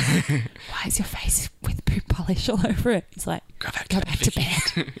black? Why is your face with boot polish all over it? He's like, Go back to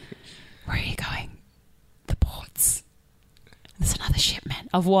bed. Where are you going? The ports. There's another shipment.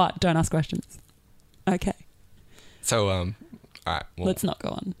 Of what? Don't ask questions. Okay, So, all right. Well, let's not go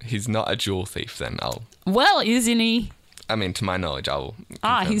on. he's not a jewel thief then. Well, isn't he? I mean, to my knowledge, I'll.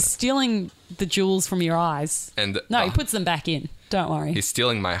 He's stealing the jewels from your eyes. And No, he puts them back in. Don't worry. He's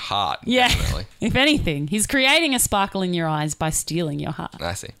stealing my heart. Yeah. Definitely. If anything, he's creating a sparkle in your eyes by stealing your heart.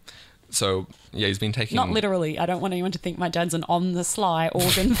 I see. So yeah, he's been taking. Not literally. I don't want anyone to think my dad's an on-the-sly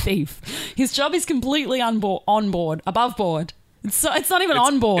organ thief. His job is completely on board, above board. It's not even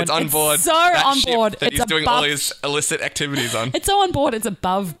on board. It's on board. It's so that on ship board. That It's he's doing all above. his illicit activities on. It's so on board. It's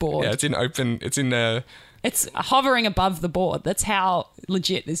above board. Yeah, it's in open. It's in. It's hovering above the board. That's how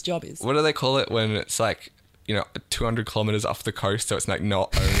legit this job is. What do they call it when it's like 200 kilometers off the coast, so it's like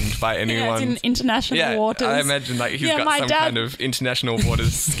not owned by Yeah, anyone? it's in international waters. I imagine like he's Yeah, got some kind of international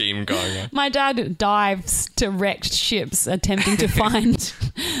waters scheme going on. My dad dives to wrecked ships attempting to find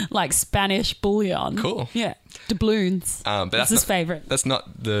like Spanish bullion. Cool. Yeah. Doubloons. But that's his favourite. That's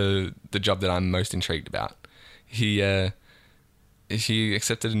not the job that I'm most intrigued about. He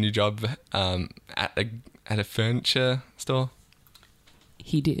accepted a new job at a furniture store.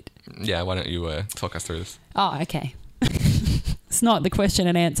 He did. Yeah, why don't you talk us through this? Oh, okay. It's not the question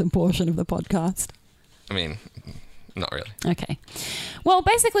and answer portion of the podcast. I mean, not really. Okay. Well,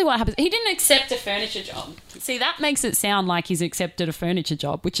 basically what happens, he didn't accept a furniture job. See, that makes it sound like he's accepted a furniture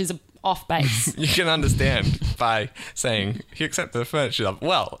job, which is off base. You can understand by saying he accepted a furniture job.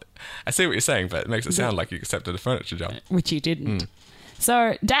 Well, I see what you're saying, but it makes it sound like he accepted a furniture job. Which he didn't.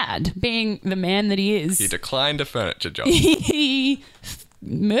 So, Dad, being the man that he is, He declined a furniture job. he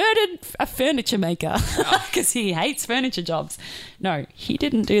murdered a furniture maker because he hates furniture jobs. No, he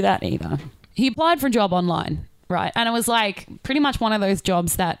didn't do that either. He applied for a job online, right? And it was like pretty much one of those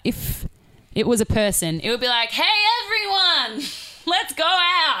jobs that if it was a person, it would be like, hey, everyone, let's go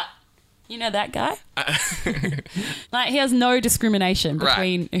out. You know that guy? Like, he has no discrimination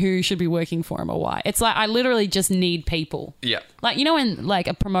between who should be working for him or why. It's like, I literally just need people. Yeah. Like, you know when like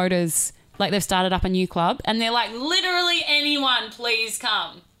a promoter's, like they've started up a new club and they're like, literally anyone, please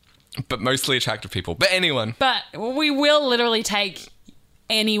come. But mostly attractive people. But anyone. But we will literally take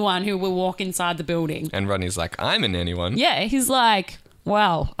anyone who will walk inside the building. And Rodney's like, I'm an anyone. Yeah, he's like,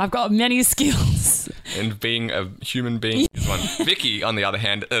 wow, I've got many skills. And being a human being is one. Vicki, on the other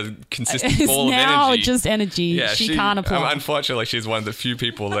hand, a consistent It's ball of now energy. just energy. Yeah, she can't apply. Unfortunately, she's one of the few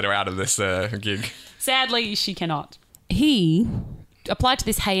people that are out of this gig. Sadly, she cannot. He applied to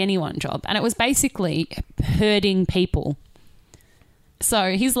this Hey Anyone job, and it was basically herding people.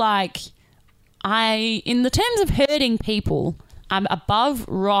 So he's like, in the terms of herding people, I'm above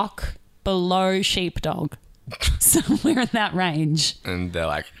rock, below sheepdog. Somewhere in that range. And they're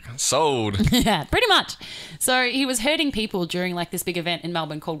like, sold. Yeah, pretty much. So he was herding people during like this big event in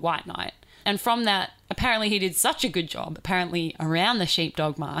Melbourne called White Night. And from that, apparently he did such a good job, apparently around the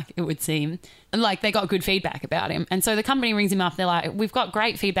sheepdog mark, it would seem. And like they got good feedback about him. And so the company rings him up. They're like, we've got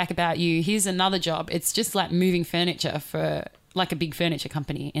great feedback about you. Here's another job. It's just like moving furniture for like a big furniture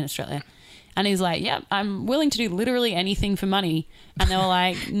company in Australia. And he's like, yeah, I'm willing to do literally anything for money. And they were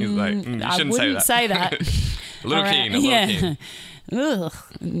like, He's like, you I shouldn't wouldn't say that. A little keen, a little keen. Ugh.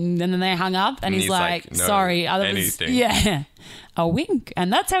 And then they hung up and he's like, no, sorry. anything. Yeah. A wink.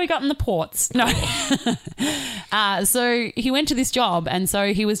 And that's how he got in the ports. No. So he went to this job, and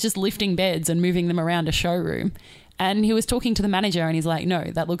so he was just lifting beds and moving them around a showroom. And he was talking to the manager and he's like, no,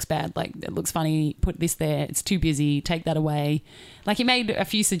 that looks bad. Like, it looks funny. Put this there. It's too busy. Take that away. Like, he made a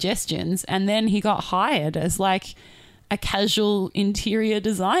few suggestions, and then he got hired as like a casual interior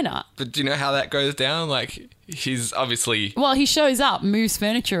designer. But do you know how that goes down? Like, he's obviously... Well, he shows up, moves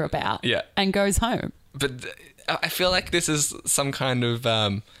furniture about, Yeah. and goes home. But I feel like this is some kind of...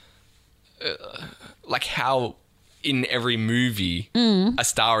 like how in every movie a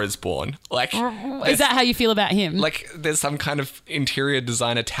star is born. Like, Is that how you feel about him? like there's some kind of interior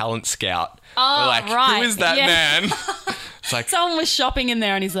designer talent scout. Oh, They're like, right. who is that Yeah. man? It's like, Someone was shopping in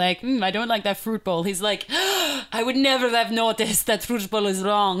there and he's like, I don't like that fruit bowl. He's like, I would never have noticed that fruit bowl is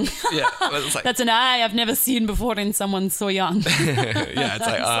wrong. yeah, it's like, That's an eye I've never seen before in someone so young. yeah, it's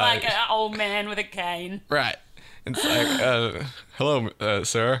like, It's like an old man with a cane. right. It's like, hello,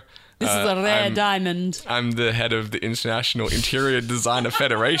 sir. This is a rare diamond. I'm the head of the International Interior Designer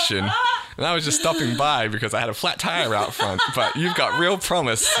Federation, and I was just stopping by because I had a flat tire out front. But you've got real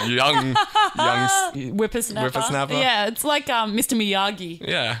promise, young whippersnapper. Yeah, it's like Mr. Miyagi.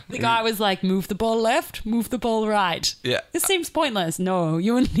 Yeah, The guy was like, move the ball left, move the ball right. Yeah. This seems pointless. No,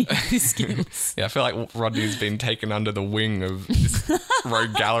 you wouldn't need these skills. Yeah, I feel like Rodney's been taken under the wing of this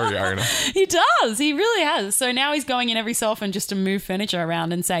rogue gallery owner. He does. He really has. So now he's going in every so often just to move furniture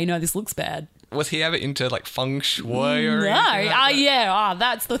around and say, no, this looks bad. Was he ever into like feng shui or No. anything like that? Yeah.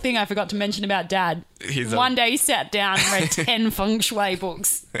 That's the thing I forgot to mention about Dad. One day he sat down and read 10 feng shui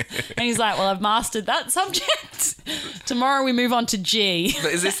books. And he's like, well, I've mastered that subject. Tomorrow we move on to G.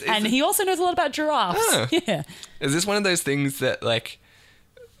 But is this- and he also knows a lot about giraffes. Huh. Yeah. Is this one of those things that like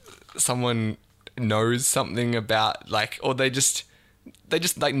someone knows something about, like, or they just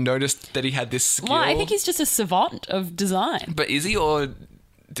like noticed that he had this skill? Well, I think he's just a savant of design. But is he, or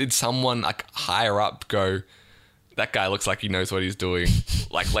did someone like higher up go, that guy looks like he knows what he's doing,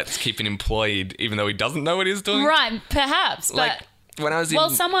 like let's keep him employed even though he doesn't know what he's doing? Right, perhaps. But Like when I was in... well,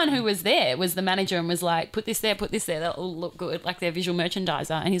 someone who was there was the manager and was like, put this there, that'll look good, like their visual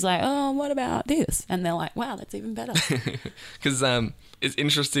merchandiser. And he's like, oh, what about this? And they're like, wow, that's even better. Because it's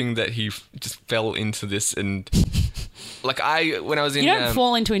interesting that he just fell into this, and like when I was in... You don't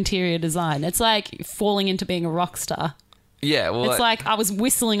fall into interior design. It's like falling into being a rock star. Yeah, well... It's like I was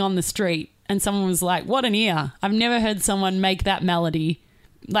whistling on the street and someone was like, what an ear. I've never heard someone make that melody,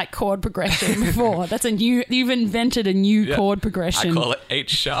 like chord progression before. You've invented a new chord progression. I call it H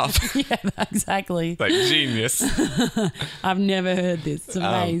sharp. Yeah, exactly. Like genius. I've never heard this. It's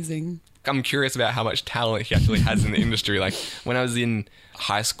amazing. I'm curious about how much talent he actually has in the industry. Like when I was in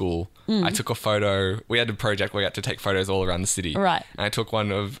high school, I took a photo. We had a project where we had to take photos all around the city. Right. And I took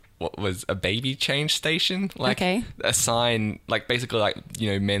one of what was a baby change station. Like Okay. a sign, like basically like,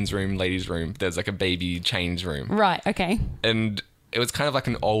 men's room, ladies' room. There's like a baby change room. Right, okay. And it was kind of like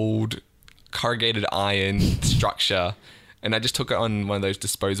an old corrugated iron structure. And I just took it on one of those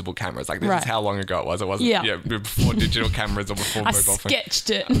disposable cameras. Like, this Right. is how long ago it was. It wasn't before digital cameras or before I mobile phones.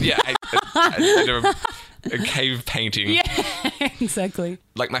 sketched it. Yeah, I did a cave painting. Yeah, exactly.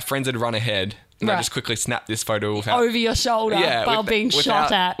 Like, my friends had run ahead, and I Right. just quickly snapped this photo without... Over your shoulder while being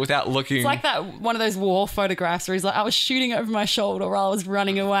shot at. Without looking... It's like that one of those war photographs where he's like, I was shooting over my shoulder while I was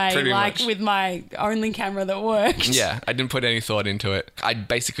running away, Pretty much. with my only camera that worked. Yeah, I didn't put any thought into it. I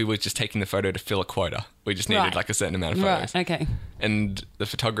basically was just taking the photo to fill a quota. We just needed Right. like a certain amount of photos. Right, okay. And the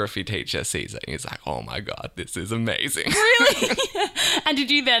photography teacher sees it and he's like, oh my God, this is amazing. Really? And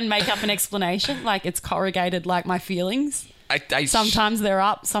did you then make up an explanation? Like, it's corrugated like my feelings? Sometimes they're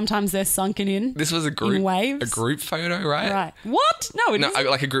up, sometimes they're sunken in. This was a waves? group photo, right? Right. What? No, it isn't.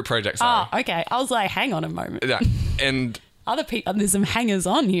 Like a group project, sorry. Oh, okay. I was like, hang on a moment. Yeah. And Other people, there's some hangers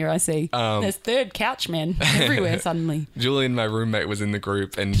on here, I see. There's third couch men everywhere suddenly. Julian, my roommate, was in the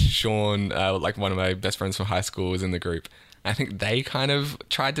group, and Sean, like one of my best friends from high school, was in the group. I think they kind of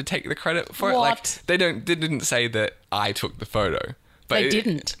tried to take the credit for it. What? Like they didn't say that I took the photo. But They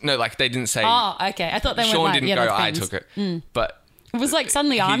didn't? No, like they didn't say. Oh, okay. I thought they went Sean like, didn't yeah, go, they're I friends. took it. But It was like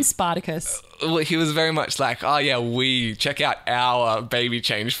suddenly I'm Spartacus. well, he was very much like, oh yeah, we check out our baby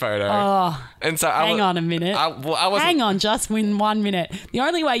change photo. Oh, and so hang on a minute. I wasn't. Hang on, just win 1 minute. The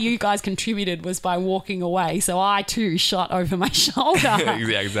only way you guys contributed was by walking away, so I too shot over my shoulder.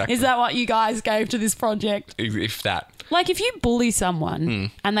 Yeah, exactly. Is that what you guys gave to this project? If that. Like, if you bully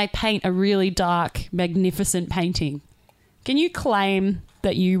someone and they paint a really dark, magnificent painting, can you claim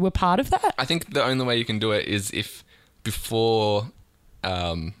that you were part of that? I think the only way you can do it is if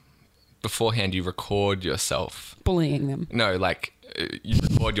beforehand you record yourself. Bullying them. No, like you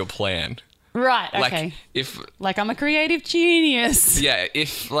record your plan. Right, okay. Like if Like, I'm a creative genius. yeah,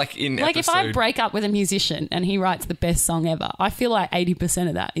 if like in Like, if I break up with a musician and he writes the best song ever, I feel like 80%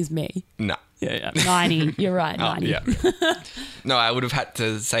 of that is me. no. Yeah. 90. You're right, 90. Yeah. No, I would have had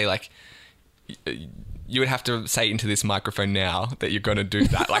to say like you would have to say into this microphone now that you're going to do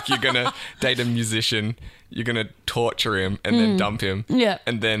that. Like you're going to date a musician, you're going to torture him and then dump him. Yeah.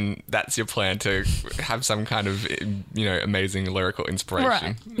 And then that's your plan to have some kind of, amazing lyrical inspiration.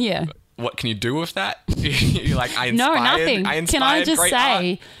 Right. Yeah. What can you do with that? You're like, I inspired, No, nothing. I inspired Can I just great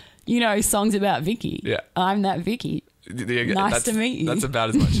say, songs about Vicki? Yeah. I'm that Vicki. Nice to meet you. That's about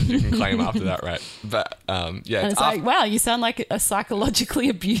as much as you can claim after that, right? But yeah, And it's like, wow, you sound like a psychologically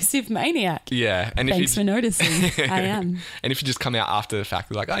abusive maniac. yeah. And Thanks for noticing. I am. And if you just come out after the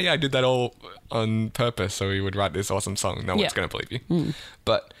fact, like, oh yeah, I did that all on purpose, so we would write this awesome song. No one's going to believe you.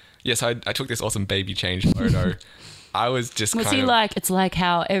 But yeah, so I took this awesome baby change photo. I was just Was kind he of like, it's like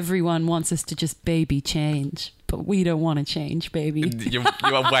how everyone wants us to just baby change, but we don't want to change, baby. you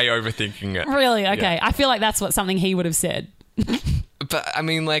are way overthinking it. Really? Okay. Yeah. I feel like that's something he would have said. But I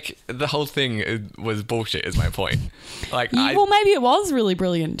mean, like the whole thing was bullshit. Is my point. Like, Well, maybe it was really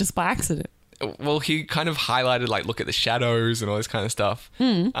brilliant just by accident. well, he kind of highlighted like, look at the shadows and all this kind of stuff.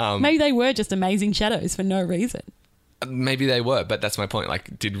 Maybe they were just amazing shadows for no reason. Maybe they were, but that's my point.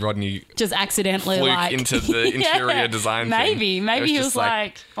 Like, did Rodney Just accidentally fluke like into the interior design thing? Maybe It he just was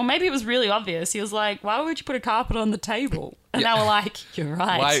like, or maybe it was really obvious. He was like, "Why would you put a carpet on the table?" And Yeah. they were like, "You're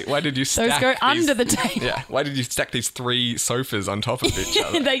right. why did you stack Those go these- under the table. Yeah, why did you stack these 3 sofas on top of each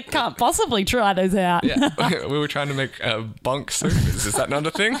other? They can't possibly try those out." Yeah, we were trying to make bunk sofas. Is that not a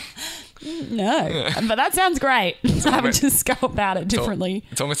thing? No, but that sounds great. I would just go about it differently.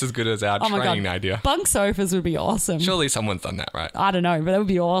 It's almost as good as our Oh my training god, idea. bunk sofas would be awesome. Surely someone's done that, right? I don't know, but that would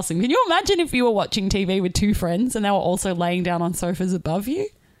be awesome. Can you imagine if you were watching TV with 2 friends and they were also laying down on sofas above you?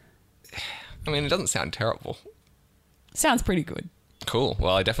 I mean, it doesn't sound terrible. Sounds pretty good. Cool.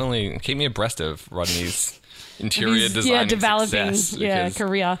 Well, I definitely keep me abreast of Rodney's interior His, design developing success. because-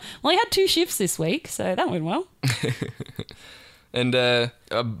 career. Well, he had 2 shifts this week, so that went well. And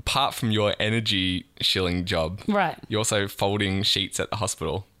apart from your energy shilling job, Right. you're also folding sheets at the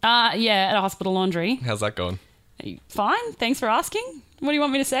hospital. Yeah, at a hospital laundry. How's that going? Fine. Thanks for asking. What do you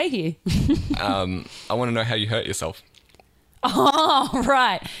want me to say here? I want to know how you hurt yourself. Oh,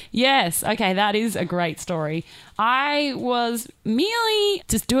 right. Yes. Okay, that is a great story. I was merely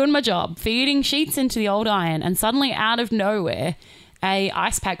just doing my job, feeding sheets into the old iron, and suddenly out of nowhere, a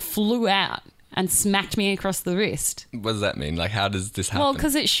ice pack flew out and smacked me across the wrist. What does that mean? Like, how does this happen? Well,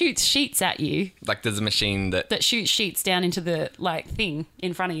 because it shoots sheets at you like, there's a machine that shoots sheets down into the thing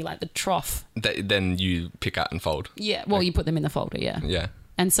in front of you, like the trough. then you pick up and fold. Yeah. Well, you put them in the folder. Yeah. Yeah.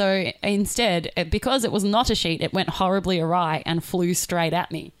 And so instead, because it was not a sheet, it went horribly awry and flew straight at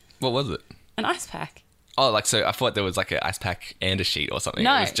me. What was it? An ice pack. Oh, like, so I thought there was like an ice pack and a sheet or something.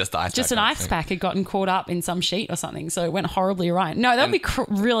 No, It was just the ice pack. just an ice pack had gotten caught up in some sheet or something, so it went horribly awry. No, that would be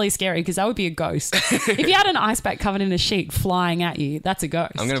really scary because that would be a ghost. If you had an ice pack covered in a sheet flying at you, that's a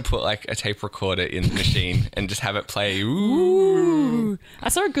ghost. I'm going to put like a tape recorder in the machine and just have it play. Ooh. I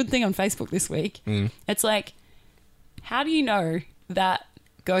saw a good thing on Facebook this week. It's like, how do you know that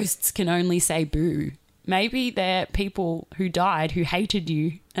ghosts can only say boo? Maybe they're people who died who hated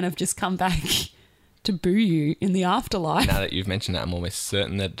you and have just come back to boo you in the afterlife. Now that you've mentioned that, I'm almost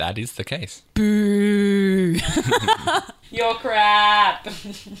certain that that is the case. Boo. You're crap.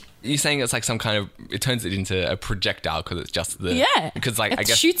 You're saying it's like some kind of, it turns it into a projectile because it's just the... Yeah. Because like, It I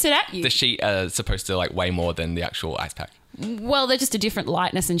guess shoots it at you. the sheet is supposed to like weigh more than the actual ice pack. Well, they're just a different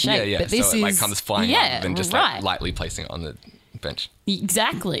lightness and shape. Yeah, yeah. But this so it is like comes flying rather than just right. like lightly placing it on the bench.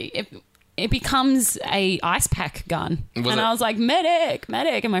 Exactly. It becomes a ice pack gun. I was like, medic.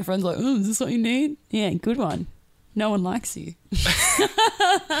 And my friend's like, oh, is this what you need? Yeah, good one. No one likes you.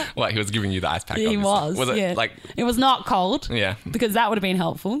 What, he was giving you the ice pack? He obviously. was. Was it yeah. like... It was not cold. Yeah. Because that would have been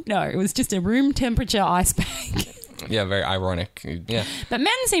helpful. No, it was just a room temperature ice pack. Yeah, very ironic. Yeah. But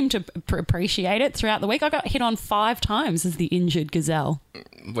men seem to appreciate it throughout the week. I got hit on 5 times as the injured gazelle.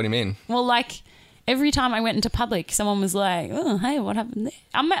 What do you mean? Well, like, every time I went into public, someone was like, oh, hey, what happened there?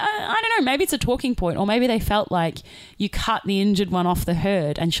 I don't know, maybe it's a talking point, or maybe they felt like you cut the injured one off the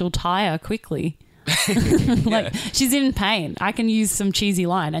herd and she'll tire quickly. Like, she's in pain. I can use some cheesy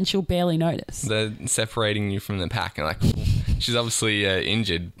line and she'll barely notice. They're separating you from the pack. And like, she's obviously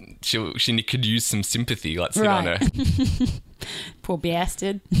injured. She could use some sympathy. Let's sit on her. Poor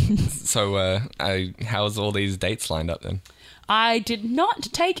bastard. So how's all these dates lined up then? I did not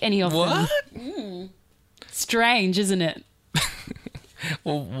take any of them. What? Strange, isn't it?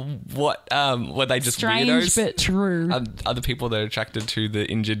 Well, what were they just Strange weirdos? but true. Are the people that are attracted to the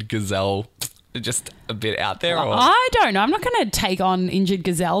injured gazelle just a bit out there? Or? I don't know. I'm not going to take on injured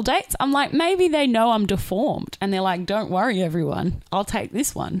gazelle dates. I'm like, maybe they know I'm deformed and they're like, don't worry, everyone. I'll take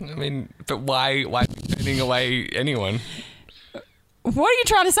this one. I mean, but why turning away anyone? What are you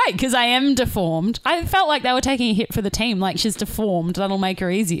trying to say? Because I am deformed. I felt like they were taking a hit for the team. Like, she's deformed. That'll make her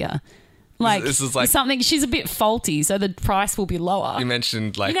easier. Like, this is like something, she's a bit faulty, so the price will be lower. You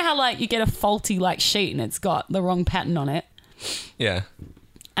mentioned, like, you know how, like, you get a faulty, like, sheet and it's got the wrong pattern on it? Yeah.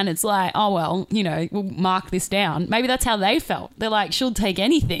 And it's like, oh, well, you know, we'll mark this down. Maybe that's how they felt. They're like, she'll take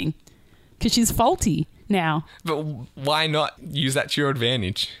anything because she's faulty now. But why not use that to your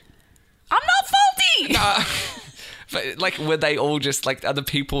advantage? I'm not faulty! But, like, were they all just, like, other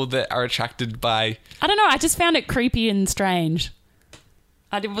people that are attracted by... I don't know. I just found it creepy and strange.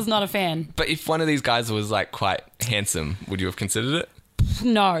 I was not a fan. But if one of these guys was, like, quite handsome, would you have considered it?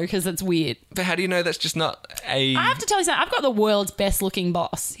 No, because it's weird. But how do you know that's just not a... I have to tell you something. I've got the world's best looking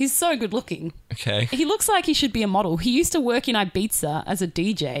boss. He's so good looking. Okay. He looks like he should be a model. He used to work in Ibiza as a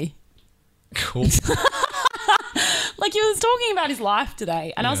DJ. Cool. Like, he was talking about his life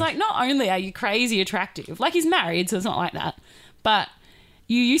today. And I was like, not only are you crazy attractive, like, he's married, so it's not like that, but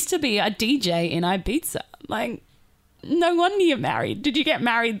you used to be a DJ in Ibiza. Like, no wonder you're married. Did you get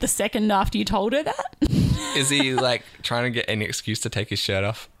married the second after you told her that? Is he, like, trying to get any excuse to take his shirt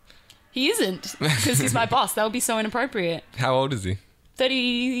off? He isn't, because he's my boss. That would be so inappropriate. How old is he?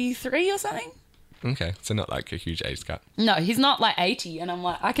 33 or something? Okay, so not, like, a huge age cut. No, he's not like 80. And I'm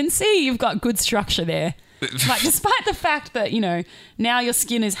like, I can see you've got good structure there. Like, despite the fact that, you know, now your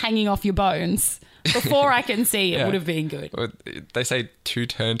skin is hanging off your bones, before I can see it would have been good. Well, they say 2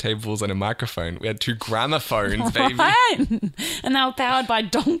 turntables and a microphone. We had 2 gramophones, baby. Right. And they were powered by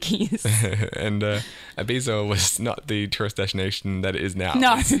donkeys. And Ibiza was not the tourist destination that it is now.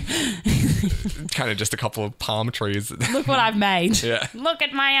 No. Kind of just a couple of palm trees. Look what I've made. Yeah. Look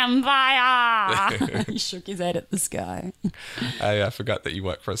at my empire. He shook his head at the sky. I forgot that you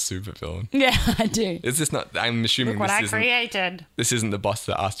work for a supervillain. Yeah, I do. Is this not... I'm assuming Look what I this isn't... created. This isn't the boss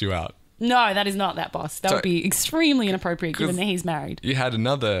that asked you out. No, that is not that boss. That So- would be extremely inappropriate given that he's married. You had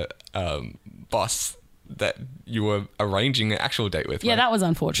another boss that you were arranging an actual date with. Yeah, right? that was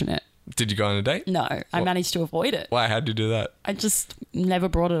unfortunate. Did you go on a date? No, I managed to avoid it. Why? How'd you do that? I just never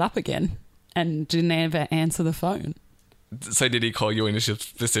brought it up again and didn't ever answer the phone. So did he call you and just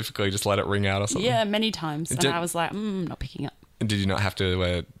specifically just let it ring out or something? Yeah, many times. And Did- I was like, not picking up. Did you not have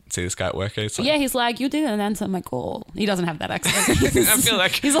to see this guy at work? Yeah, he's like, you didn't answer my call. He doesn't have that accent. I feel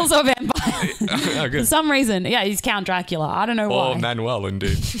like... He's also a vampire. Oh, For good. some reason. Yeah, he's Count Dracula. I don't know why. Or Manuel,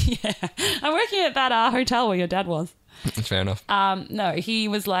 indeed. Yeah. I'm working at that hotel where your dad was. Fair enough. No, he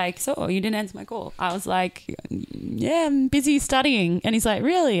was like, so you didn't answer my call. I was like, yeah, I'm busy studying. And he's like,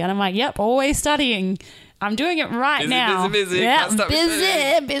 really? And I'm like, yep, always studying. I'm doing it right Busy, now. busy. Yeah, Can't stop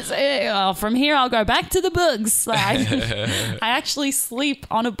busy. Oh, from here, I'll go back to the books. Like, I actually sleep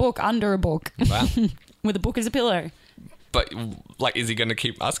on a book under a book Wow. with a book as a pillow. But, like, is he going to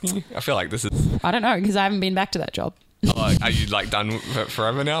keep asking you? I feel like this is... I don't know because I haven't been back to that job. Oh, are you, like, done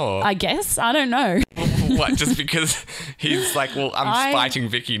forever now? Or I guess. I don't know. what? Just because he's like, well, I'm spiting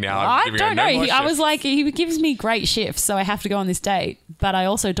Vicky now. I giving her don't no know. more I was shifts. like, he gives me great shifts, so I have to go on this date. But I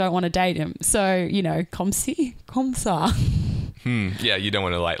also don't want to date him. So, you know, comme ci, comme ça. Yeah, you don't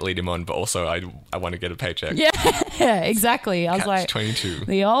want to, like, lead him on, but also I want to get a paycheck. Yeah, exactly. I was Catch like, 22.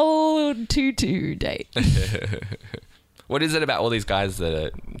 the old 2-2 date. What is it about all these guys that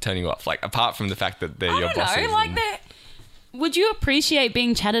are turning you off? Like, apart from the fact that they're your I don't bosses. know. Like, would you appreciate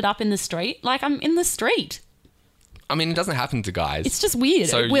being chatted up in the street? Like, I'm in the street. I mean, it doesn't happen to guys. It's just weird.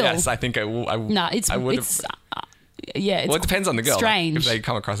 So, it will. yes, I think I will. No, it's I would it's yeah. It's well, it depends on the girl. Like, Strange. if they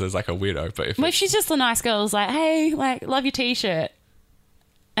come across as, like, a weirdo. But Well, if she's just a nice girl, who's like, hey, like, love your t-shirt,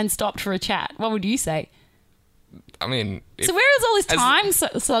 and stopped for a chat, what would you say? I mean... So where is all this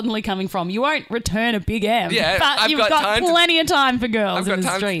time suddenly coming from? You won't return a big M. Yeah, but I've you've got got time plenty of time for girls I've in got the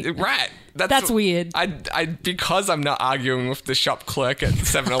time... street. Right. That's weird. I because I'm not arguing with the shop clerk at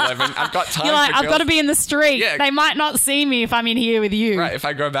 7-Eleven, I've got time. You're like, for I've girls. got to be in the street. Yeah. They might not see me if I'm in here with you. Right, if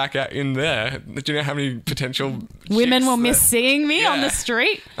I go back out in there, do you know how many potential Women chicks will miss that- seeing me on Yeah. the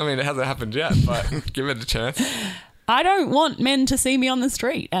street. I mean, it hasn't happened yet, but give it a chance. I don't want men to see me on the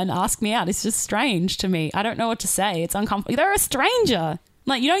street and ask me out. It's just strange to me. I don't know what to say. It's uncomfortable. They're a stranger.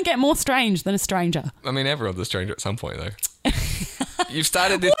 Like, you don't get more strange than a stranger. I mean, everyone's a stranger at some point, though. You've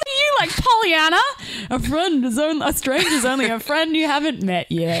started this. What are you, like Pollyanna? A stranger's only a friend you haven't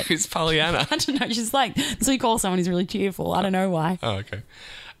met yet. Who's Pollyanna? I don't know. She's like, so you call someone who's really cheerful. I don't know why. Oh, okay.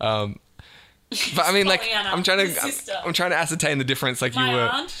 But I mean, like, Pollyanna, I'm trying his sister. to ascertain the difference. Like, My you were,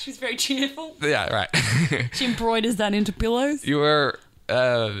 aunt, she's very cheerful. yeah, right. She embroiders that into pillows. You were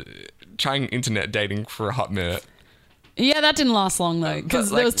trying internet dating for a hot minute. Yeah, that didn't last long though, because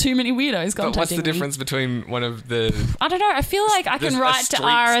But, there like- was too many weirdos contacting But what's the me. difference between one of the? I don't know. I feel like I There's can a write to street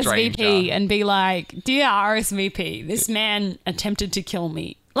RSVP stranger. and be like, "Dear RSVP, this man attempted to kill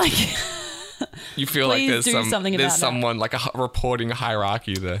me." Like, You feel like Please there's do something there's about that. someone like a reporting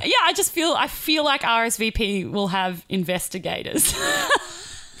hierarchy there. yeah, I feel like RSVP will have investigators,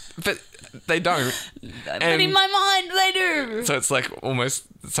 But they don't. but in my mind they do. So it's like almost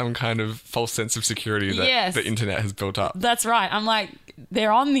some kind of false sense of security that Yes. the internet has built up. That's right. I'm like,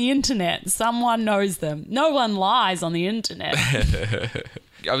 they're on the internet. Someone knows them. No one lies on the internet.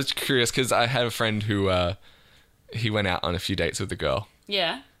 I was curious because I had a friend who he went out on a few dates with a girl,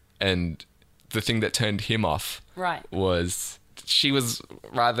 Yeah. and the thing that turned him off Right. was she was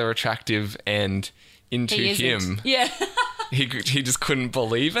rather attractive and into He isn't. him. Yeah. He just couldn't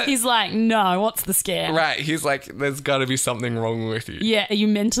believe it. He's like, no, what's the scare? Right. He's like, there's got to be something wrong with you. Yeah, are you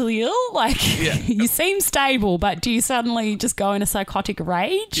mentally ill? Like, Yeah. you seem stable, but do you suddenly just go in a psychotic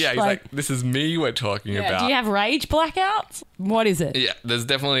rage? Yeah, he's like, this is me we're talking yeah, about. do you have rage blackouts? What is it? Yeah, there's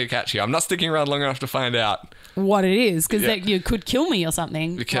definitely a catch here. I'm not sticking around long enough to find out What it is? Because Yeah. you could kill me or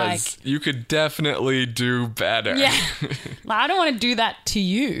something. because you could definitely do better. Like, yeah. Like, I don't want to do that to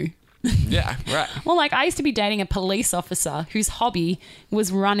you. Yeah, right. Well, like, I used to be dating a police officer whose hobby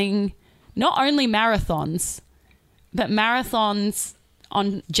was running not only marathons, but marathons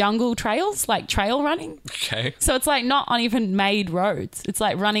on jungle trails, like trail running. Okay. So it's like not on even made roads. It's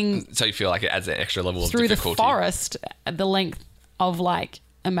like running So you feel like it adds an extra level of through the difficulty. forest at the length of like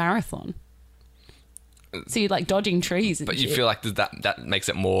a marathon. So you're like dodging trees and But you shit. feel like that makes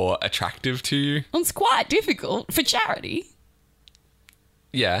it more attractive to you? Well, it's quite difficult for charity.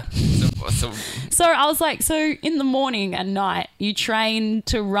 Yeah. So So I was like, so in the morning and night, you train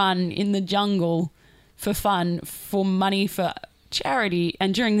to run in the jungle for fun, for money, for charity,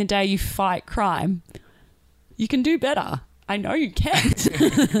 and during the day you fight crime. You can do better. I know you can.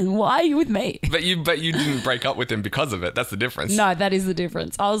 Why are you with me? But you didn't break up with him because of it. That's the difference. No, that is the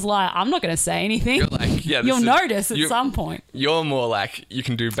difference. I was like, I'm not going to say anything. You're like, yeah, this You'll is- notice at you- some point. You're more like, you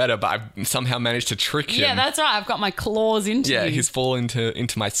can do better, but I've somehow managed to trick him. Yeah, that's right. I've got my claws into Yeah, you. he's fallen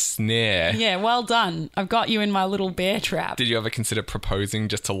into my snare. Yeah, well done. I've got you in my little bear trap. Did you ever consider proposing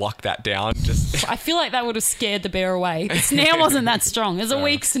just to lock that down? Just I feel like that would have scared the bear away. The snare wasn't that strong. It was a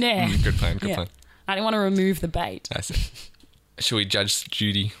weak snare. good plan, good Yeah. plan. I didn't want to remove the bait. I see. Should we judge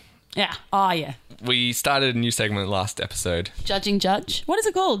Judy? Yeah. Oh, yeah. We started a new segment last episode. Judging Judge. What is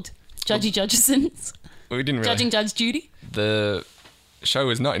it called? Judgy Judgesons? We didn't really. Judging Judge Judy? The show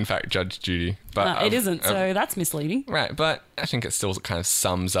is not, in fact, Judge Judy, but It isn't, so that's misleading. right. But I think it still kind of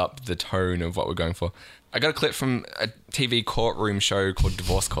sums up the tone of what we're going for. I got a clip from a TV courtroom show called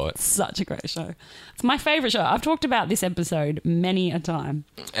Divorce Court, Such a great show. It's my favourite show. I've talked about this episode many a time.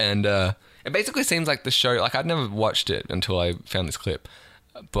 and it basically seems like the show. Like I'd never watched it until I found this clip,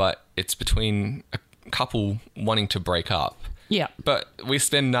 but it's between a couple wanting to break up. Yeah. But we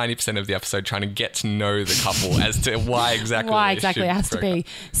spend 90% of the episode trying to get to know the couple as to why exactly Why they exactly should it has to break be. up.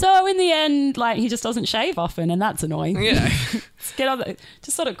 So in the end, like, he just doesn't shave often, and that's annoying. Yeah.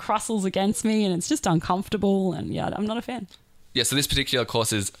 Just sort of crustles against me, and it's just uncomfortable, and yeah, I'm not a fan. Yeah, so this particular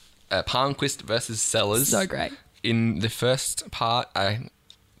course is Palmquist versus Sellers. So great. In the first part, I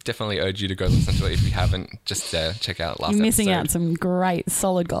definitely urge you to go listen to it if you haven't. Just check out last You're missing episode. out some great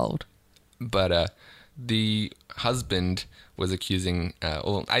solid gold. But the husband was accusing,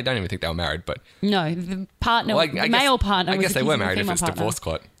 well, I don't even think they were married, but No, the partner, well, the male partner. I was guess they were accusing the married if female it's partner. divorce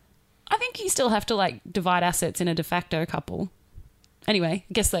court. I think you still have to like divide assets in a de facto couple. Anyway,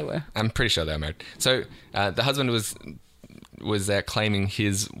 I guess they were. I'm pretty sure they were married. So the husband was claiming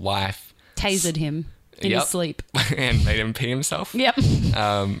his wife Tasered him in Yep. his sleep. and made him pee himself. Yep.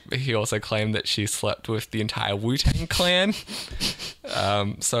 He also claimed that she slept with the entire Wu-Tang clan.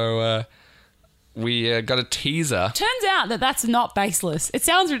 So we got a teaser. Turns out that that's not baseless. It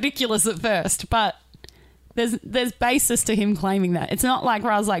sounds ridiculous at first, but there's basis to him claiming that. It's not like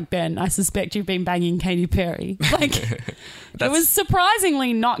where I was like, Ben, I suspect you've been banging Katy Perry. Like, it was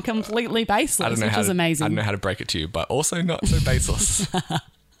surprisingly not completely baseless, which is amazing. I don't know how to break it to you, but also not so baseless.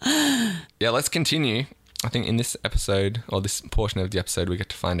 Yeah, let's continue. I think in this episode, or this portion of the episode, we get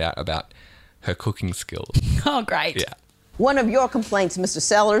to find out about her cooking skills. Oh, great. Yeah. One of your complaints, Mr.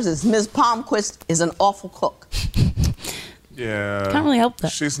 Sellers, is Ms. Palmquist is an awful cook. Yeah. Can't really help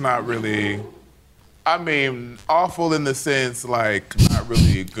that. She's not really, I mean, awful in the sense, like, not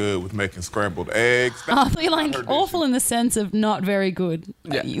really good with making scrambled eggs. Oh, I thought you like awful in the sense of not very good.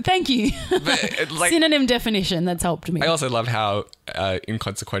 Yeah. Thank you. But, like, synonym definition, that's helped me. I also love how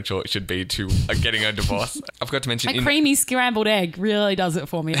inconsequential it should be to getting a divorce. I forgot to mention... A creamy scrambled egg really does it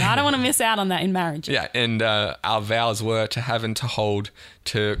for me. I don't want to miss out on that in marriage. Yeah, and our vows were to having to hold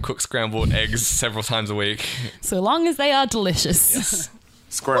to cook scrambled eggs several times a week. So long as they are delicious. Yes.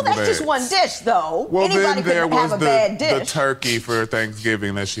 Scrambled Well, that's eggs. just one dish, though. Well, Anybody then there could have was a bad the dish. turkey for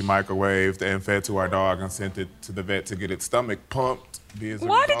Thanksgiving that she microwaved and fed to our dog and sent it to the vet to get its stomach pumped.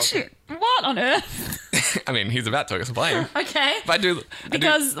 Why did she... What on earth? I mean, he's about to explain. Okay. But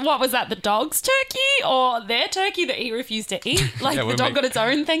Because what was that, the dog's turkey or their turkey that he refused to eat? Like Yeah, the dog got its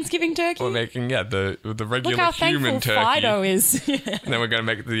own Thanksgiving turkey? We're making, the regular Look how human thankful turkey. Fido is. And then we're going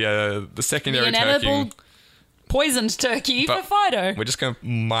to make the secondary The inedible turkey. poisoned turkey But for Fido. We're just going to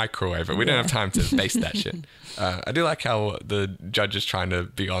microwave it. We don't have time to base that shit. I do like how the judge is trying to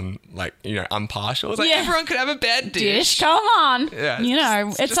be on, like, impartial. It's like, Yeah. everyone could have a bad dish. Come on. Yeah,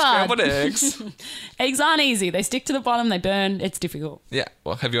 it's just hard. scrambled eggs. Eggs aren't easy. They stick to the bottom, they burn. It's difficult. Yeah.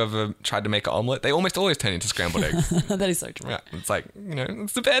 Well, have you ever tried to make an omelette? They almost always turn into scrambled eggs. That is so true. Yeah. It's like,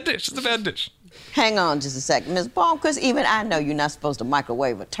 it's a bad dish. It's a bad dish. Hang on just a second, Ms. Palmquist. Even I know you're not supposed to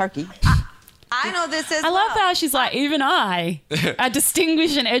microwave a turkey. I know this as I love well. how she's like, even I, a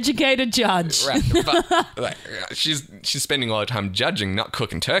distinguished and educated judge. Right. But like, she's spending a lot of time judging, not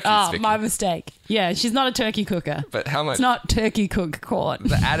cooking turkeys. Oh, Vicki. my mistake. Yeah, she's not a turkey cooker. But how much... It's not turkey cook court.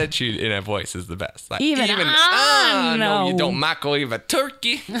 The attitude in her voice is the best. Like, Even I no, you know." don't microwave a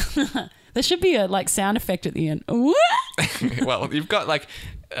turkey. There should be a sound effect at the end. What? Well, you've got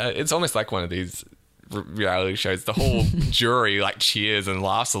it's almost like one of these reality shows. The whole jury cheers and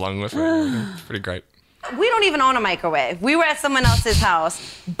laughs along with her. It's pretty great. We don't even own a microwave. We were at someone else's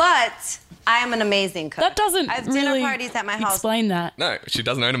house, but I am an amazing cook. That doesn't I have dinner really parties at my house. explain that. No, she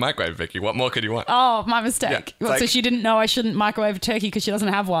doesn't own a microwave, Vicky. What more could you want? Oh, my mistake. Yeah, So she didn't know I shouldn't microwave a turkey because she doesn't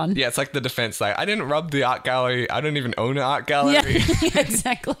have one. Yeah, it's like the defense. I didn't rub the art gallery. I don't even own an art gallery. Yeah,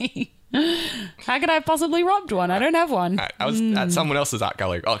 exactly. How could I have possibly robbed one? I don't have one. I was at someone else's art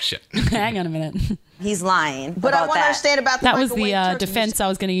gallery. Oh, shit. Hang on a minute. He's lying. But I about want to that. understand about the That was the microwave turkey. defense I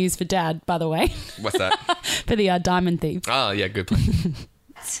was going to use for Dad, by the way, What's that? for the diamond thief. Oh, yeah, good point.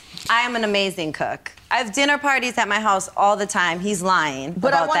 I am an amazing cook. I have dinner parties at my house all the time. He's lying.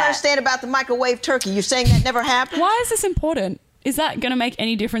 But I about want to that. understand about the microwave turkey. You're saying that never happened? Why is this important? Is that going to make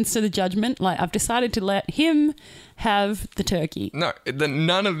any difference to the judgment? I've decided to let him have the turkey. No,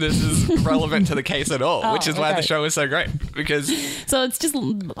 none of this is relevant to the case at all, which is why the okay. show is so great. Because So it's just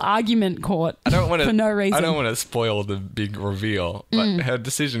argument court I don't want to for no reason. I don't want to spoil the big reveal, but her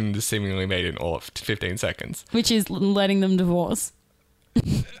decision is seemingly made in all of 15 seconds. Which is letting them divorce.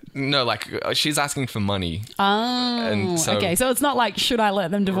 No, she's asking for money. Oh, And so- okay. So it's not should I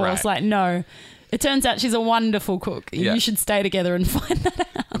let them divorce? Right. No. It turns out she's a wonderful cook. Yeah. You should stay together and find that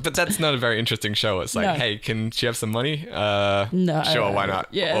out. But that's not a very interesting show. It's No. hey, can she have some money? No. Sure, why not?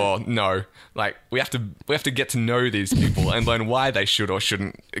 Yeah. Or no. We have to get to know these people and learn why they should or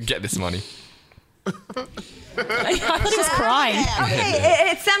shouldn't get this money. I thought he was crying.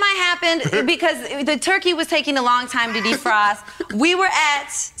 Okay, it semi-happened because the turkey was taking a long time to defrost. We were at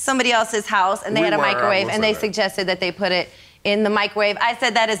somebody else's house, and they We had a were, I microwave, will and say they that. suggested that they put it in the microwave. I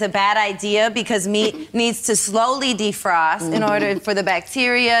said that is a bad idea because meat needs to slowly defrost in order for the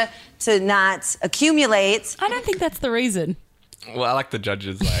bacteria to not accumulate. I don't think that's the reason. Well, I like the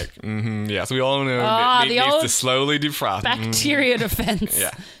judges yes, we all know Ah, meat the needs old to slowly defrost. Bacteria defense.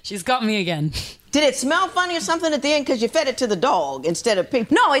 Yeah. She's got me again. Did it smell funny or something at the end because you fed it to the dog instead of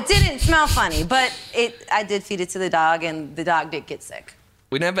people? No, it didn't smell funny, but I did feed it to the dog, and the dog did get sick.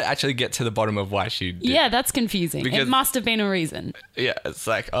 We never actually get to the bottom of why she did. Yeah, that's confusing. Because- It must have been a reason. Yeah, it's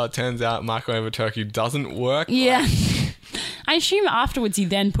it turns out microwave a turkey doesn't work. Yeah. I assume afterwards you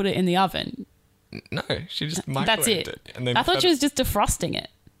then put it in the oven. No, she just microwaved That's it. And then I thought she was just defrosting it.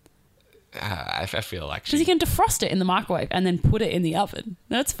 I feel like Because you can defrost it in the microwave and then put it in the oven.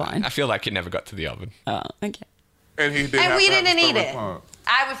 That's fine. I feel like it never got to the oven. Oh, okay. And he did And have we to have a didn't eat stomach it. pump.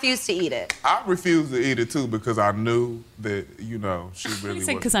 I refuse to eat it. I refused to eat it too because I knew that, she really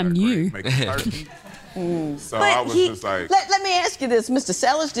said wasn't 'cause that I'm great new. making turkey. So But I was just like, let me ask you this, Mr.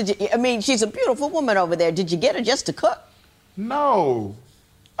 Sellers. She's a beautiful woman over there. Did you get her just to cook? no,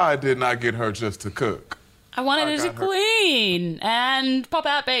 I did not get her just to cook. I wanted her to got her. clean and pop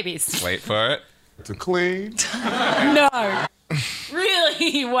out babies. Wait for it. To clean? No.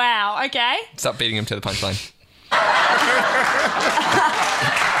 Really? Wow. Okay. Stop beating him to the punchline.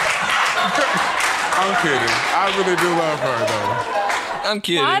 I'm kidding. I really do love her, though. I'm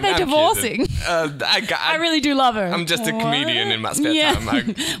kidding. Why are they I'm divorcing? kidding. I really do love her. I'm just a What? comedian in my spare Yeah.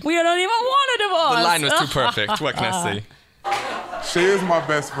 time. We don't even want a divorce. The line was too perfect. What can I say? She is my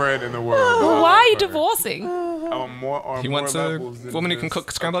best friend in the world. Well, why are you divorcing? He wants a woman who can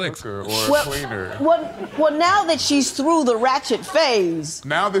cook scrambled eggs. Or a cleaner. Well, now that she's through the ratchet phase,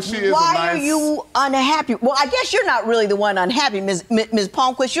 Now that she is why a nice... are you unhappy? Well, I guess you're not really the one unhappy, Ms.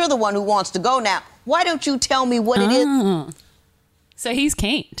 Palmquist. You're the one who wants to go now. Why don't you tell me what it is? So he's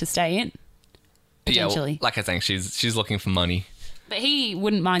keen to stay in, Yeah, well, potentially. like I was saying, she's looking for money. But he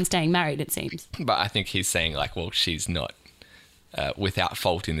wouldn't mind staying married, it seems. But I think he's saying, like, well, she's not without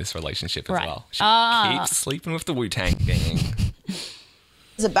fault in this relationship as Right. well. She keeps sleeping with the Wu-Tang gang.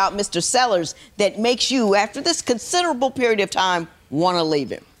 It's about Mr. Sellers that makes you, after this considerable period of time, want to leave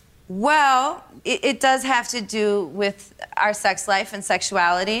him. Well, it does have to do with our sex life and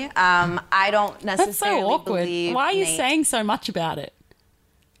sexuality. I don't That's necessarily so awkward. believe Why are you Nate. saying so much about it?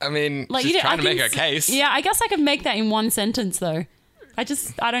 I mean, Like, she's you know, trying to I make can her case. Yeah, I guess I could make that in one sentence, though. I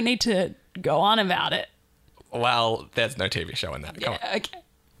don't need to go on about it. Well, there's no TV show in that. Come on. Yeah, okay.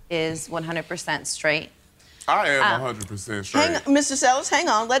 is 100% straight? I am 100% straight. Hang on, Mr. Sellers, hang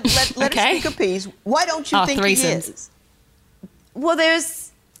on. Let Okay. her speak a piece. Why don't you think he threesomes. is? Well,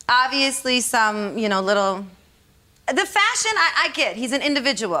 there's obviously some, little... The fashion, I get. He's an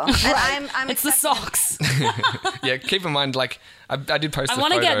individual. And I'm It's the accepting him. socks. Yeah, keep in mind, like, I did post I a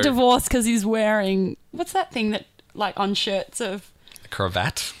want to photo. get divorced because he's wearing... What's that thing that, like, on shirts of... A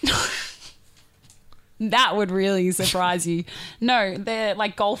cravat. That would really surprise you. No, they're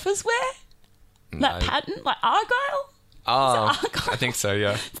like golfers wear? That No. pattern? Like Argyle? Oh, Argyle? I think so,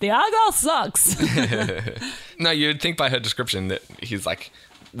 yeah. The Argyle sucks. No, you'd think by her description that he's, like,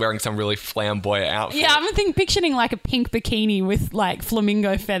 wearing some really flamboyant outfit. Yeah, I'm picturing like a pink bikini with like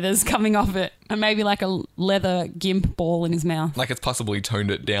flamingo feathers coming off it and maybe like a leather gimp ball in his mouth. Like, it's possible he toned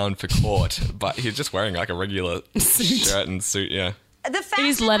it down for court, but he's just wearing, like, a regular Suit. shirt and suit, yeah. The fashion,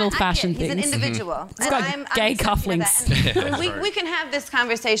 is little I get. fashion He's things. an individual. It's got gay accepting of cufflinks. that. And we can have this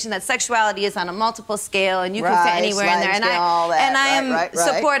conversation that sexuality is on a multiple scale and you can fit Right, anywhere in there. sliding scale, all that. And I am Right.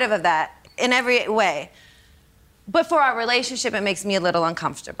 supportive of that in every way. But for our relationship, it makes me a little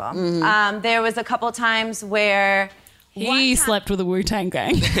uncomfortable. Mm-hmm. There was a couple times where He slept with a Wu-Tang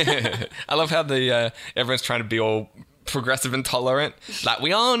gang. I love how the everyone's trying to be all progressive and tolerant. Like,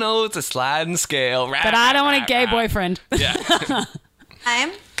 we all know it's a sliding scale. But I don't want a gay boyfriend. Yeah.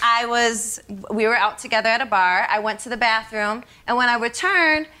 time we were out together at a bar. I went to the bathroom, and when I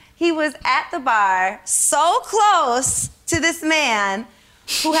returned, he was at the bar so close to this man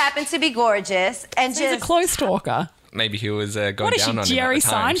who happened to be gorgeous and He's a just close talker. Maybe he was going What is down she, on Jerry him at the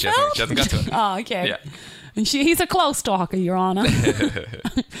time. She Seinfeld? hasn't got to it. Oh, okay. Yeah. And he's a close talker, Your Honor.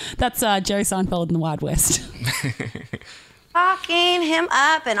 That's Jerry Seinfeld in the Wild West. talking him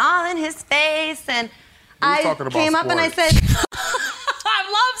up and all in his face, and I talking about came up and I sports? said, I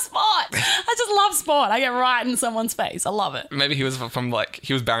love sport. I just love sport. I get right in someone's face. I love it. Maybe he was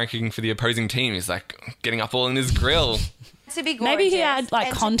he was barracking for the opposing team. He's like getting up all in his grill. to be gorgeous. Maybe he had like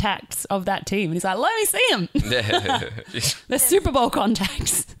and to- contacts of that team, and he's like, "Let me see him." Yeah. They're Super Bowl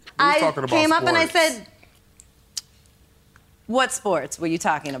contacts. I talking about came up and I sports. said, "What sports were you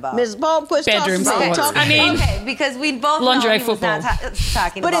talking about?" Ms. Palmquist, Bedroom talk to me. sports. Talk- I mean, okay, because we both lingerie know he was not football.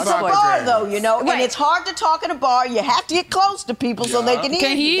 talking But about it's a sports. bar, though, and Right. it's hard to talk in a bar. You have to get close to people so they can hear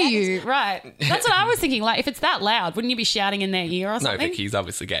can hear That is- you, right? That's what I was thinking. Like, if it's that loud, wouldn't you be shouting in their ear or No, something? Vicky's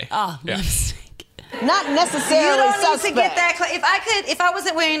obviously gay. Oh, my Yeah. mistake. Not You necessarily don't need suspect. to get that close. If I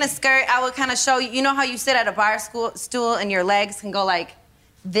wasn't wearing a skirt, I would kind of show you. You know how you sit at a bar stool and your legs can go like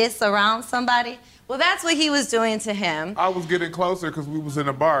this around somebody? Well, that's what he was doing to him. I was getting closer because we was in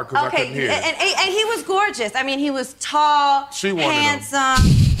a bar because I Okay, couldn't hear. and he was gorgeous. I mean, he was tall, She wanted him. handsome,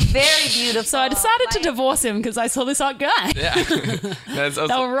 very beautiful. So I decided to Like, divorce him because I saw this hot guy. Yeah. That's They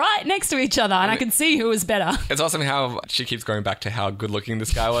also, were right next to each other, and I could see who was better. it's awesome how she keeps going back to how good looking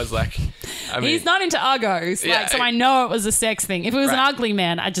this guy was. Like, I mean, He's not into uggos, Yeah, so I know it was a sex thing. If it was an Right. ugly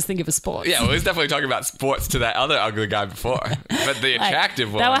man, I just think it was sports. yeah, well, he's definitely talking about sports to that other ugly guy before. But the Like,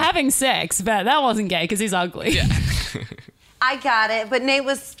 attractive one. They were having sex, but that wasn't gay because he's ugly. Yeah. I got it. But Nate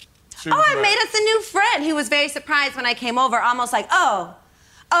was, She was I like- made us a new friend. He was very surprised when I came over, almost like, oh,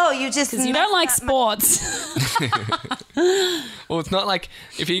 you just. Because you don't like messed up sports. Well, it's not like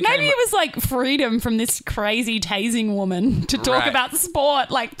if he Maybe came, it was like freedom from this crazy tasing woman to talk Right. about sport.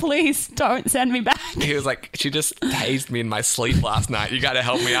 Like, please don't send me back. he was like, she just tased me in my sleep last night. You got to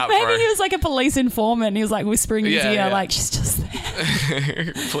help me out, Maybe bro. he was like a police informant. He was like whispering in his Yeah, ear, yeah. like, she's just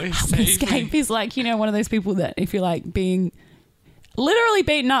there. Please save Escape. me. He's like, one of those people that if you're like being literally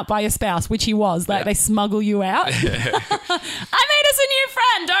beaten up by your spouse, which he was, like they smuggle you out. I made us a new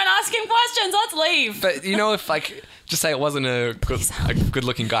friend. Don't ask him questions. Let's leave. But if like, just say it wasn't a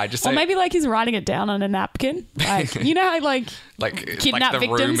good-looking guy. Just say Or maybe like he's writing it down on a napkin. Like, you know how like kidnap the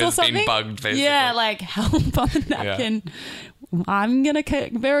victims room or has something? been bugged, basically. Yeah, like help on the napkin. I'm going to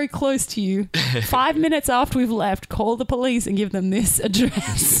get very close to you. 5 minutes after we've left, call the police and give them this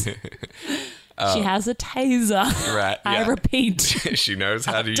address. She has a taser. Right, I yeah. repeat, she knows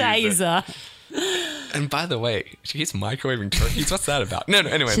how to use it. taser. And by the way, she's microwaving turkeys. What's that about? No.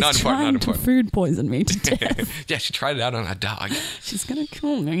 Anyway, She's not trying important. to food poison me to death. Yeah, she tried it out on a dog. She's going to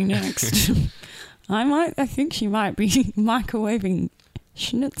kill me next. I think she might be microwaving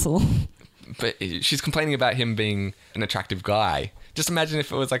schnitzel. But she's complaining about him being an attractive guy. Just imagine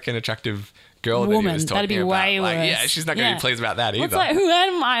if it was like an attractive girl that he Woman, was talking that'd be about. way Like, worse. yeah, she's not going to be pleased about that either. It's like, who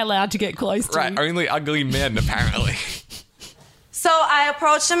am I allowed to get close to? Right, only ugly men apparently. So I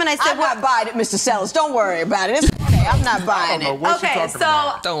approached him and I said, I'm not buying it, Mr. Sellers. Don't worry about it. It's okay. I'm not I buying don't know it. what she's Okay, talking so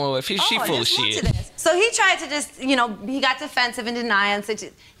about. Don't worry, if she I full of just looked shit. at this. So he tried to just, he got defensive and denied and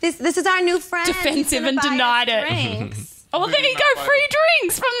said, this is our new friend. He's Defensive gonna and buy us denied it. drinks." Oh, well, there you go. Free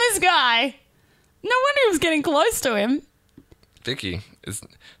drinks from this guy. No wonder he was getting close to him. Vicky,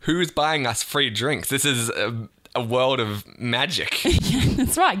 who's buying us free drinks? This is a world of magic.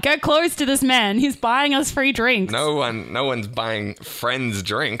 That's right. Go close to this man. He's buying us free drinks. No one's buying friends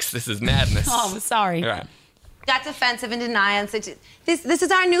drinks. This is madness. Oh, sorry. Right. Got defensive and denied and said, this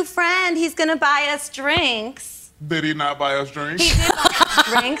is our new friend. He's going to buy us drinks. Did he not buy us drinks? He did buy us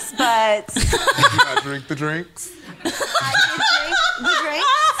drinks, but Did he not drink the drinks? I did drink the drinks.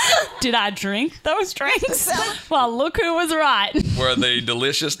 Did I drink those drinks? Well, look who was right. Were they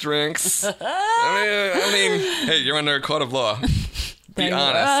delicious drinks? I mean, hey, you're under a court of law. Be They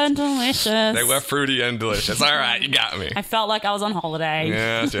honest. were delicious. They were fruity and delicious. All right, you got me. I felt like I was on holiday.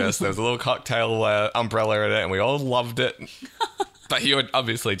 Yes. There was a little cocktail umbrella in it, and we all loved it. But he would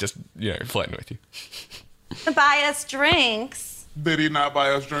obviously just, flirting with you. To buy us drinks. Did he not buy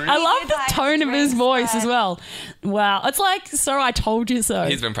us drinks? I love did the buy us tone of his drinks, voice but- as well. Wow. It's like, so I told you so.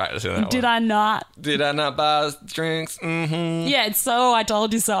 He's been practicing that Did one. I not? Did I not buy us drinks? Mm-hmm. Yeah, it's so I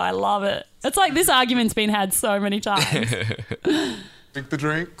told you so. I love it. It's like this argument's been had so many times. Drink the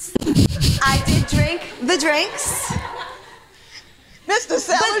drinks? I did drink the drinks. Mr.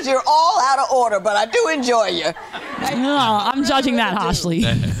 Sellers, you're all out of order, but I do enjoy you. Oh, I'm judging that harshly.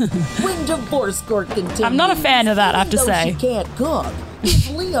 When divorce court continues, I'm not a fan of that, I have to even though say. she can't cook. Is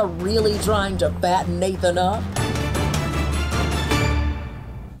Leah really trying to fatten Nathan up?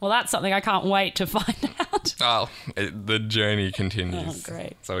 Well, that's something I can't wait to find out. Oh, the journey continues. Oh,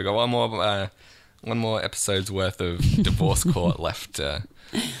 great. So we got one more episode's worth of divorce court left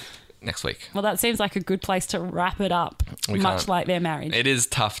next week. Well, that seems like a good place to wrap it up, We much can't. like their marriage. It is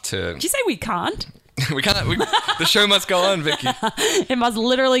tough to. Did you say we can't? We can't. The show must go on, Vicky. It must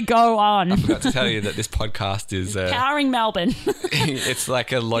literally go on. I forgot to tell you that this podcast is. Powering Melbourne. It's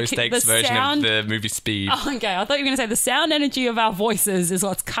like a low stakes The version sound- of the movie Speed. Oh, okay, I thought you were going to say the sound energy of our voices is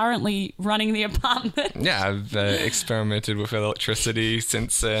what's currently running the apartment. Yeah, I've experimented with electricity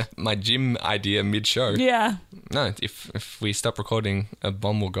since my gym idea mid-show. Yeah, No, if we stop recording, a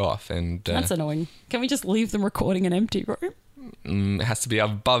bomb will go off, and that's annoying. Can we just leave them recording an empty room? it has to be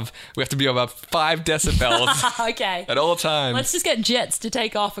above. We have to be above 5 decibels Okay. at all times. Let's just get jets to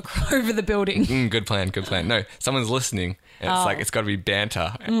take off over the building. Good plan. Good plan. No, someone's listening. And it's like it's got to be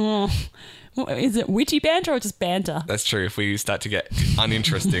banter. Is it witty banter or just banter? That's true. If we start to get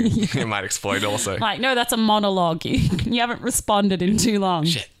uninteresting, it might explode. Also, Like, no, that's a monologue. You haven't responded in too long.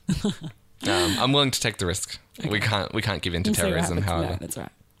 shit. I'm willing to take the risk. We can't give in to We'll see what terrorism. happens. However, No, that's right.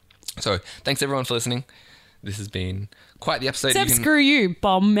 so thanks everyone for listening. This has been quite the episode. Except screw you,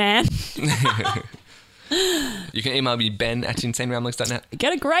 bomb man. You can email me ben@insaneramblings.net.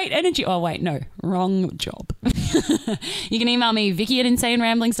 Get a great energy. Oh, wait, no. Wrong job. You can email me,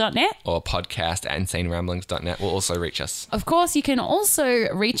 Vicki@insaneramblings.net. or podcast@insaneramblings.net will also reach us. Of course, you can also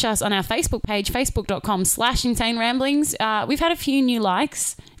reach us on our Facebook page, facebook.com/insaneramblings. We've had a few new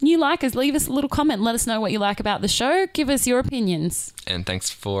likes. New likers, leave us a little comment. Let us know what you like about the show. Give us your opinions. And thanks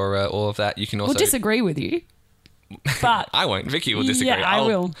for all of that. You can also We'll disagree with you. But I won't. Vicky will disagree. Yeah, I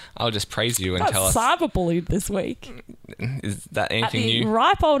will. I'll just praise you and got tell us. cyberbullied this week. Is that At anything the new?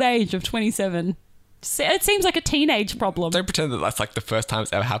 ripe old age of 27. It seems like a teenage problem. Don't pretend that that's like the first time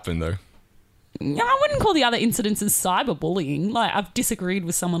it's ever happened, though. No, I wouldn't call the other incidences cyberbullying. Like, I've disagreed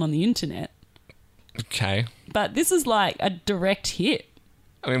with someone on the internet. Okay. But this is like a direct hit.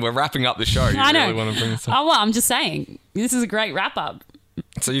 I mean, we're wrapping up the show. You I know. really want to bring this up? Oh, well, I'm just saying. This is a great wrap-up.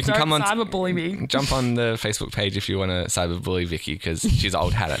 So you can Don't come on, cyberbully me. jump on the Facebook page if you want to cyberbully Vicky, because she's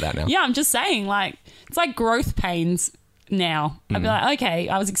old hat at that now. Yeah, I'm just saying, like, it's like growth pains now. I'd be like, okay,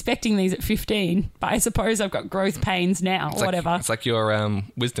 I was expecting these at 15, but I suppose I've got growth pains now, It's or like, whatever. It's like your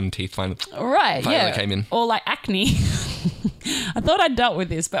wisdom teeth finally Right, yeah. came in. Or like acne. I thought I'd dealt with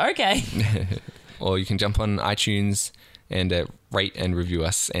this, but okay. Or you can jump on iTunes and rate and review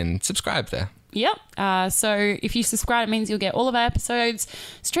us and subscribe there. Yep. So if you subscribe, it means you'll get all of our episodes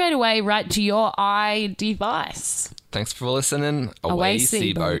straight away right to your iDevice. Thanks for listening. Away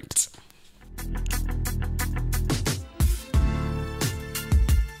Seaboat.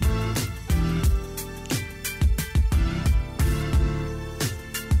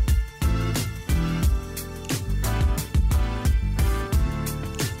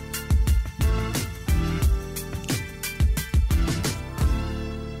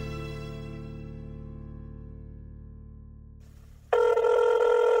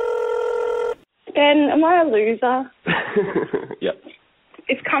 Ben, am I a loser? Yep.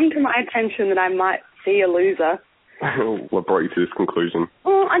 It's come to my attention that I might be a loser. What brought you to this conclusion?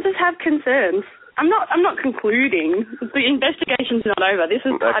 Well, I just have concerns. I'm not concluding. The investigation's not over. This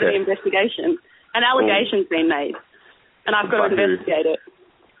is part of the investigation. An allegation's been made, and I've got to investigate it.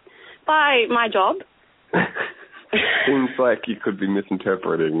 By my job. Seems like you could be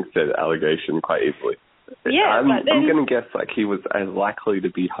misinterpreting said allegation quite easily. Yeah, I'm but then... going to guess like he was as likely to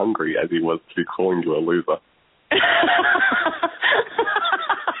be hungry as he was to be calling you a loser.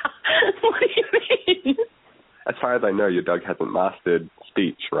 What do you mean? As far as I know, your dog hasn't mastered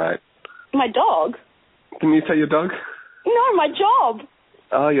speech, right? My dog? Can you say your dog? No, my job.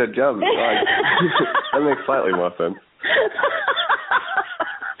 Oh, your job. That makes slightly more sense.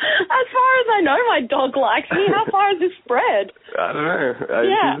 As far as I know, my dog likes me. How far has this spread? I don't know.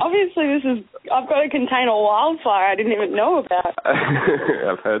 Obviously I've got to contain a wildfire I didn't even know about.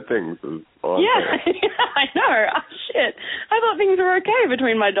 I've heard things. Yeah, I know. Oh, shit. I thought things were okay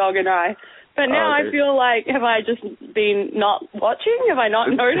between my dog and I. But now I feel like, have I just been not watching? Have I not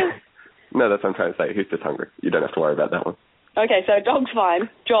noticed? No, that's what I'm trying to say. He's just hungry. You don't have to worry about that one. Okay, so dog's fine.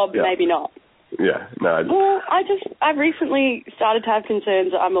 Job, maybe not. Yeah, no. Well, I've recently started to have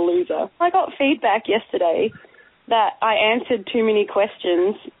concerns that I'm a loser. I got feedback yesterday that I answered too many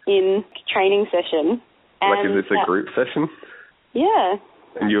questions in training session. Like, is this a group session? Yeah.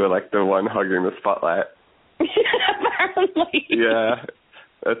 And you were like the one hogging the spotlight. Apparently. Yeah.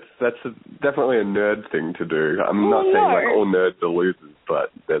 That's definitely a nerd thing to do. I'm not saying like all nerds are losers, but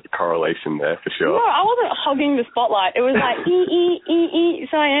there's a correlation there for sure. No, I wasn't hogging the spotlight. It was like,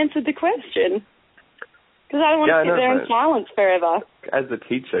 so I answered the question. Because I don't want to sit there in silence forever. As a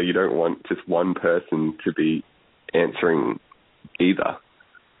teacher, you don't want just one person to be answering either.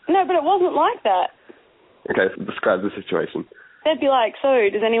 No, but it wasn't like that. Okay, so describe the situation. They'd be like, so,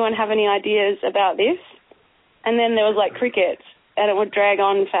 does anyone have any ideas about this? And then there was like crickets. And it would drag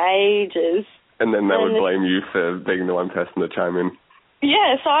on for ages. And then they would blame you for being the one person to chime in.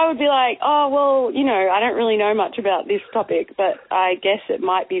 Yeah, so I would be like, oh, well, I don't really know much about this topic, but I guess it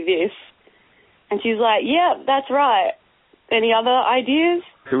might be this. And she's like, yeah, that's right. Any other ideas?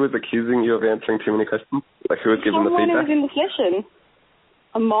 Who was accusing you of answering too many questions? Like, who was giving the feedback? Someone who was in the session.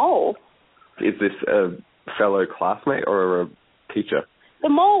 A mole. Is this a fellow classmate or a teacher? The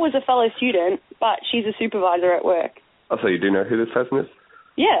mole was a fellow student, but she's a supervisor at work. Oh, so you do know who this person is?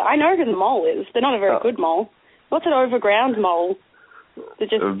 Yeah, I know who the mole is. They're not a very good mole. What's an overground mole that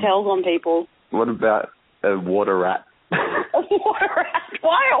just tells on people? What about a water rat? A water rat?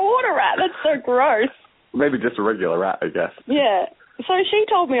 Why a water rat? That's so gross. Maybe just a regular rat, I guess. Yeah. So she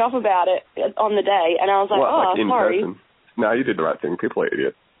told me off about it on the day, and I was like, like in sorry. Person? No, you did the right thing. People are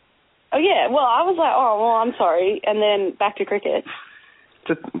idiots. Oh, yeah. Well, I was like, I'm sorry. And then back to cricket.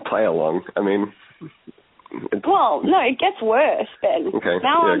 Just play along. I mean... Well, no, it gets worse, Ben. Okay.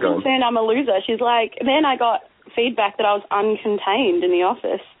 Now I'm concerned I'm a loser. She's like, then I got feedback that I was uncontained in the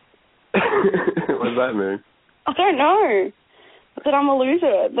office. What does that mean? I don't know. That I'm a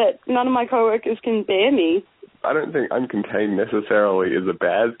loser, that none of my coworkers can bear me. I don't think uncontained necessarily is a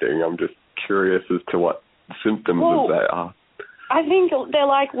bad thing. I'm just curious as to what symptoms of that are. I think they're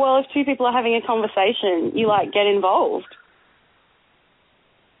like, well, if two people are having a conversation, you, get involved.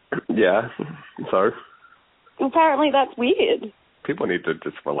 Yeah, so... Apparently that's weird. People need to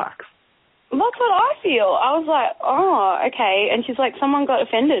just relax. That's what I feel. I was like, oh, okay. And she's like, someone got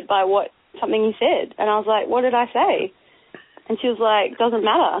offended by something you said. And I was like, what did I say? And she was like, doesn't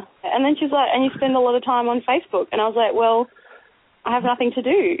matter. And then she's like, and you spend a lot of time on Facebook. And I was like, well, I have nothing to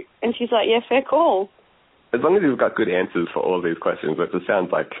do. And she's like, yeah, fair call. As long as you've got good answers for all of these questions, which it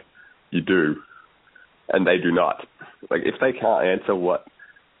sounds like you do, and they do not. Like, if they can't answer what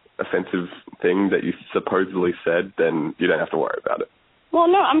offensive thing that you supposedly said, then you don't have to worry about it. Well,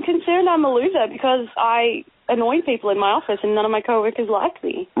 no, I'm concerned I'm a loser because I annoy people in my office and none of my coworkers like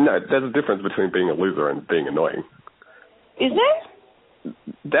me. No, there's a difference between being a loser and being annoying. Is there?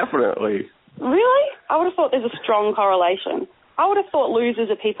 Definitely. Really? I would have thought there's a strong correlation. I would have thought losers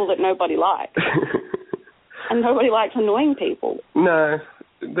are people that nobody likes. And nobody likes annoying people. No,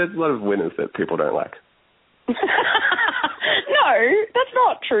 there's a lot of winners that people don't like. No, that's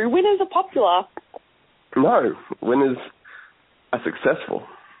not true. Winners are popular. No, winners are successful.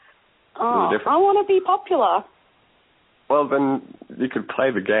 Oh, I want to be popular. Well, then you could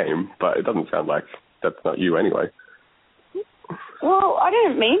play the game, but it doesn't sound like that's not you anyway. Well, I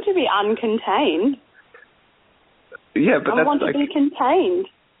didn't mean to be uncontained. Yeah, but I want to be contained.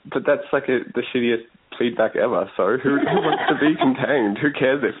 But that's like the shittiest feedback ever. So who wants to be contained? Who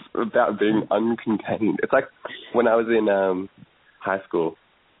cares about being uncontained? It's like when I was in high school,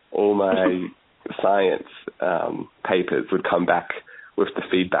 all my science papers would come back with the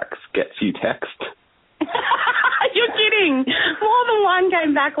feedback sketchy text. You're kidding. More than one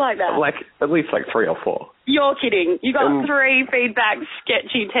came back like that. Like, at least like 3 or 4. You're kidding. You got 3 feedback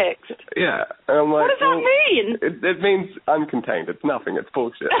sketchy text. Yeah. And I'm like, what does that mean? It means uncontained. It's nothing. It's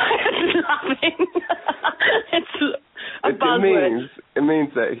bullshit. It's nothing. It's a buzzword. It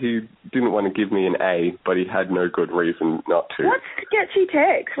means that he didn't want to give me an A, but he had no good reason not to. What's sketchy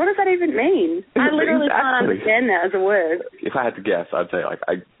text? What does that even mean? I literally can't understand that as a word. If I had to guess, I'd say, like,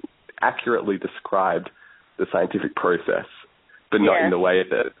 I accurately described the scientific process, but not in the way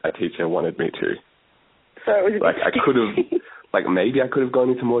that a teacher wanted me to. So it was like I could have, like maybe I could have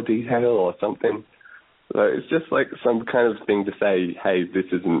gone into more detail or something. So it's just like some kind of thing to say, hey, this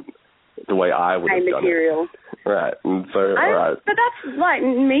isn't the way I would have done material. It. Right, and so right. But that's like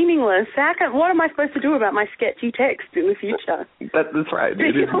meaningless. What am I supposed to do about my sketchy text in the future? That's right.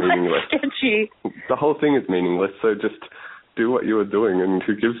 It is meaningless. Sketchy. The whole thing is meaningless. So just do what you were doing, and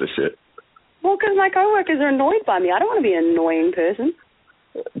who gives a shit? Well, because my coworkers are annoyed by me. I don't want to be an annoying person.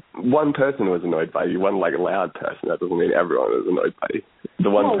 One person was annoyed by you, one like loud person. That doesn't mean everyone was annoyed by you.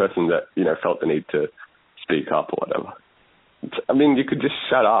 The one person that, felt the need to speak up or whatever. I mean, you could just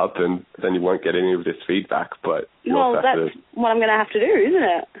shut up and then you won't get any of this feedback, but that's what I'm going to have to do, isn't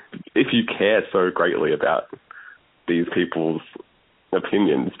it? If you care so greatly about these people's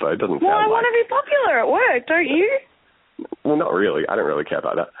opinions, but it doesn't sound like... Well, I want to be popular at work, don't you? Well, not really. I don't really care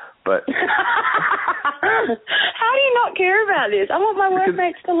about that. But how do you not care about this? I want my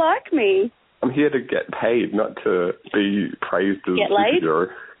workmates to like me. I'm here to get paid, not to be praised as get laid?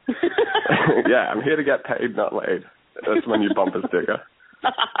 Yeah, I'm here to get paid, not laid. That's when you bump a sticker. I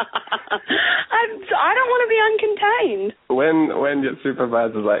don't want to be uncontained. When your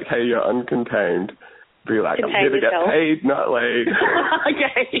supervisor's like, hey, you're uncontained, be like, I'm here to get paid, not laid.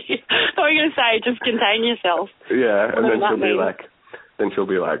 Okay. So you're going to say, just contain yourself. Yeah, and then she'll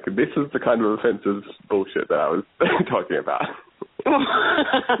be like, this is the kind of offensive bullshit that I was talking about. Well,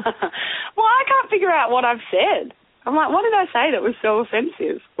 I can't figure out what I've said. I'm like, what did I say that was so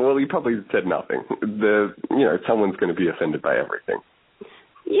offensive? Well, you probably said nothing. Someone's going to be offended by everything.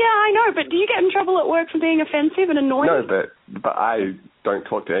 Yeah, I know, but do you get in trouble at work for being offensive and annoying? No, but I don't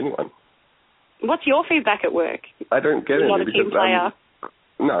talk to anyone. What's your feedback at work? I don't get any not a team player.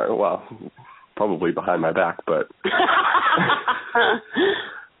 No, well, probably behind my back, but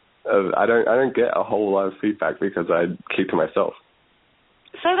I don't get a whole lot of feedback because I keep to myself.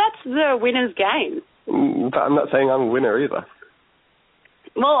 So that's the winner's game. But I'm not saying I'm a winner either.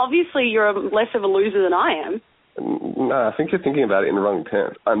 Well, obviously you're less of a loser than I am. No, I think you're thinking about it in the wrong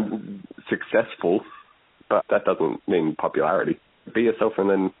terms. I'm successful, but that doesn't mean popularity. Be yourself and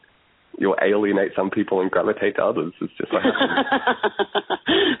then you'll alienate some people and gravitate to others. It's just like...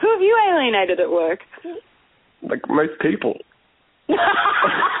 Who have you alienated at work? Like most people. See,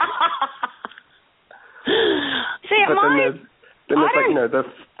 Then there's the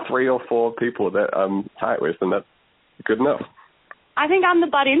 3 or 4 people that I'm tight with, and that's good enough. I think I'm the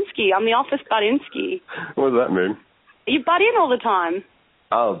Budinsky. I'm the office Budinsky. What does that mean? You butt in all the time.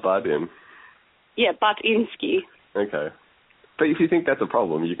 Oh, butt in. Yeah, Budinsky. Okay. But if you think that's a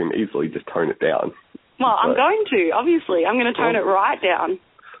problem, you can easily just tone it down. Well, I'm going to, obviously. I'm going to tone it right down.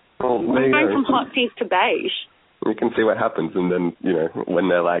 Well, there I'm you going go. from hot pink to beige. You can see what happens, and then, when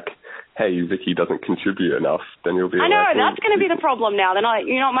they're like, hey, Vicki doesn't contribute enough, then you'll be I know, like... that's going to be the problem now. They're like,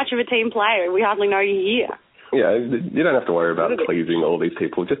 you're not much of a team player. We hardly know you here. Yeah, you don't have to worry about pleasing all these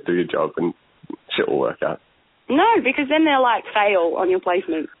people. Just do your job and shit will work out. No, because then they'll, fail on your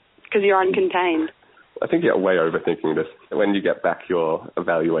placement because you're uncontained. I think you're way overthinking this. When you get back your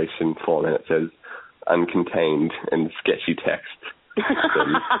evaluation form and it says uncontained and sketchy text,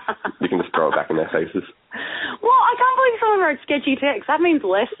 then you can just throw it back in their faces. Well, I can't believe someone wrote sketchy text. That means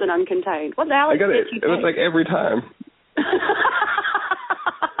less than uncontained. What the hell is I got it. sketchy It was text? every time.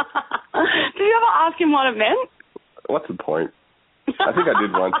 Did you ever ask him what it meant? What's the point? I think I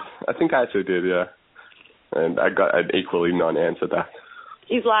did once. I think I actually did, yeah. And I got an equally non-answer back.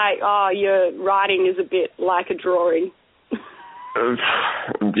 He's like, oh, your writing is a bit like a drawing.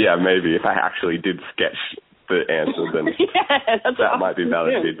 Yeah, maybe. If I actually did sketch the answer, then yeah, that might be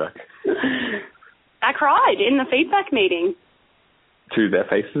valid feedback. I cried in the feedback meeting. To their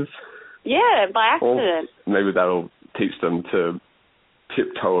faces? Yeah, by accident. Well, maybe that'll teach them to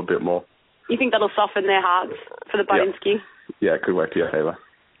tiptoe a bit more. You think that'll soften their hearts for the Budinsky? Yeah, it could work to your favour.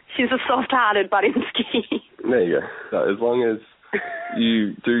 She's a soft-hearted Budinsky. There you go. So as long as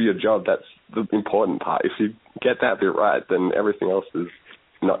you do your job, that's the important part. If you get that bit right, then everything else is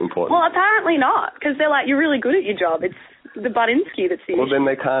not important. Well, apparently not, because they're like, you're really good at your job. It's the Budinsky that's the Well, issue. then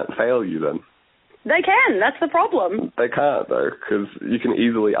they can't fail you then. They can. That's the problem. They can't, though, because you can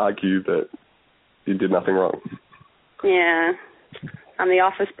easily argue that you did nothing wrong. Yeah. I'm the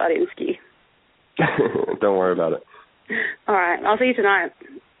office Budinsky. Don't worry about it. All right. I'll see you tonight.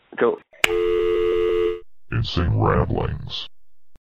 Cool. Insane Ramblings.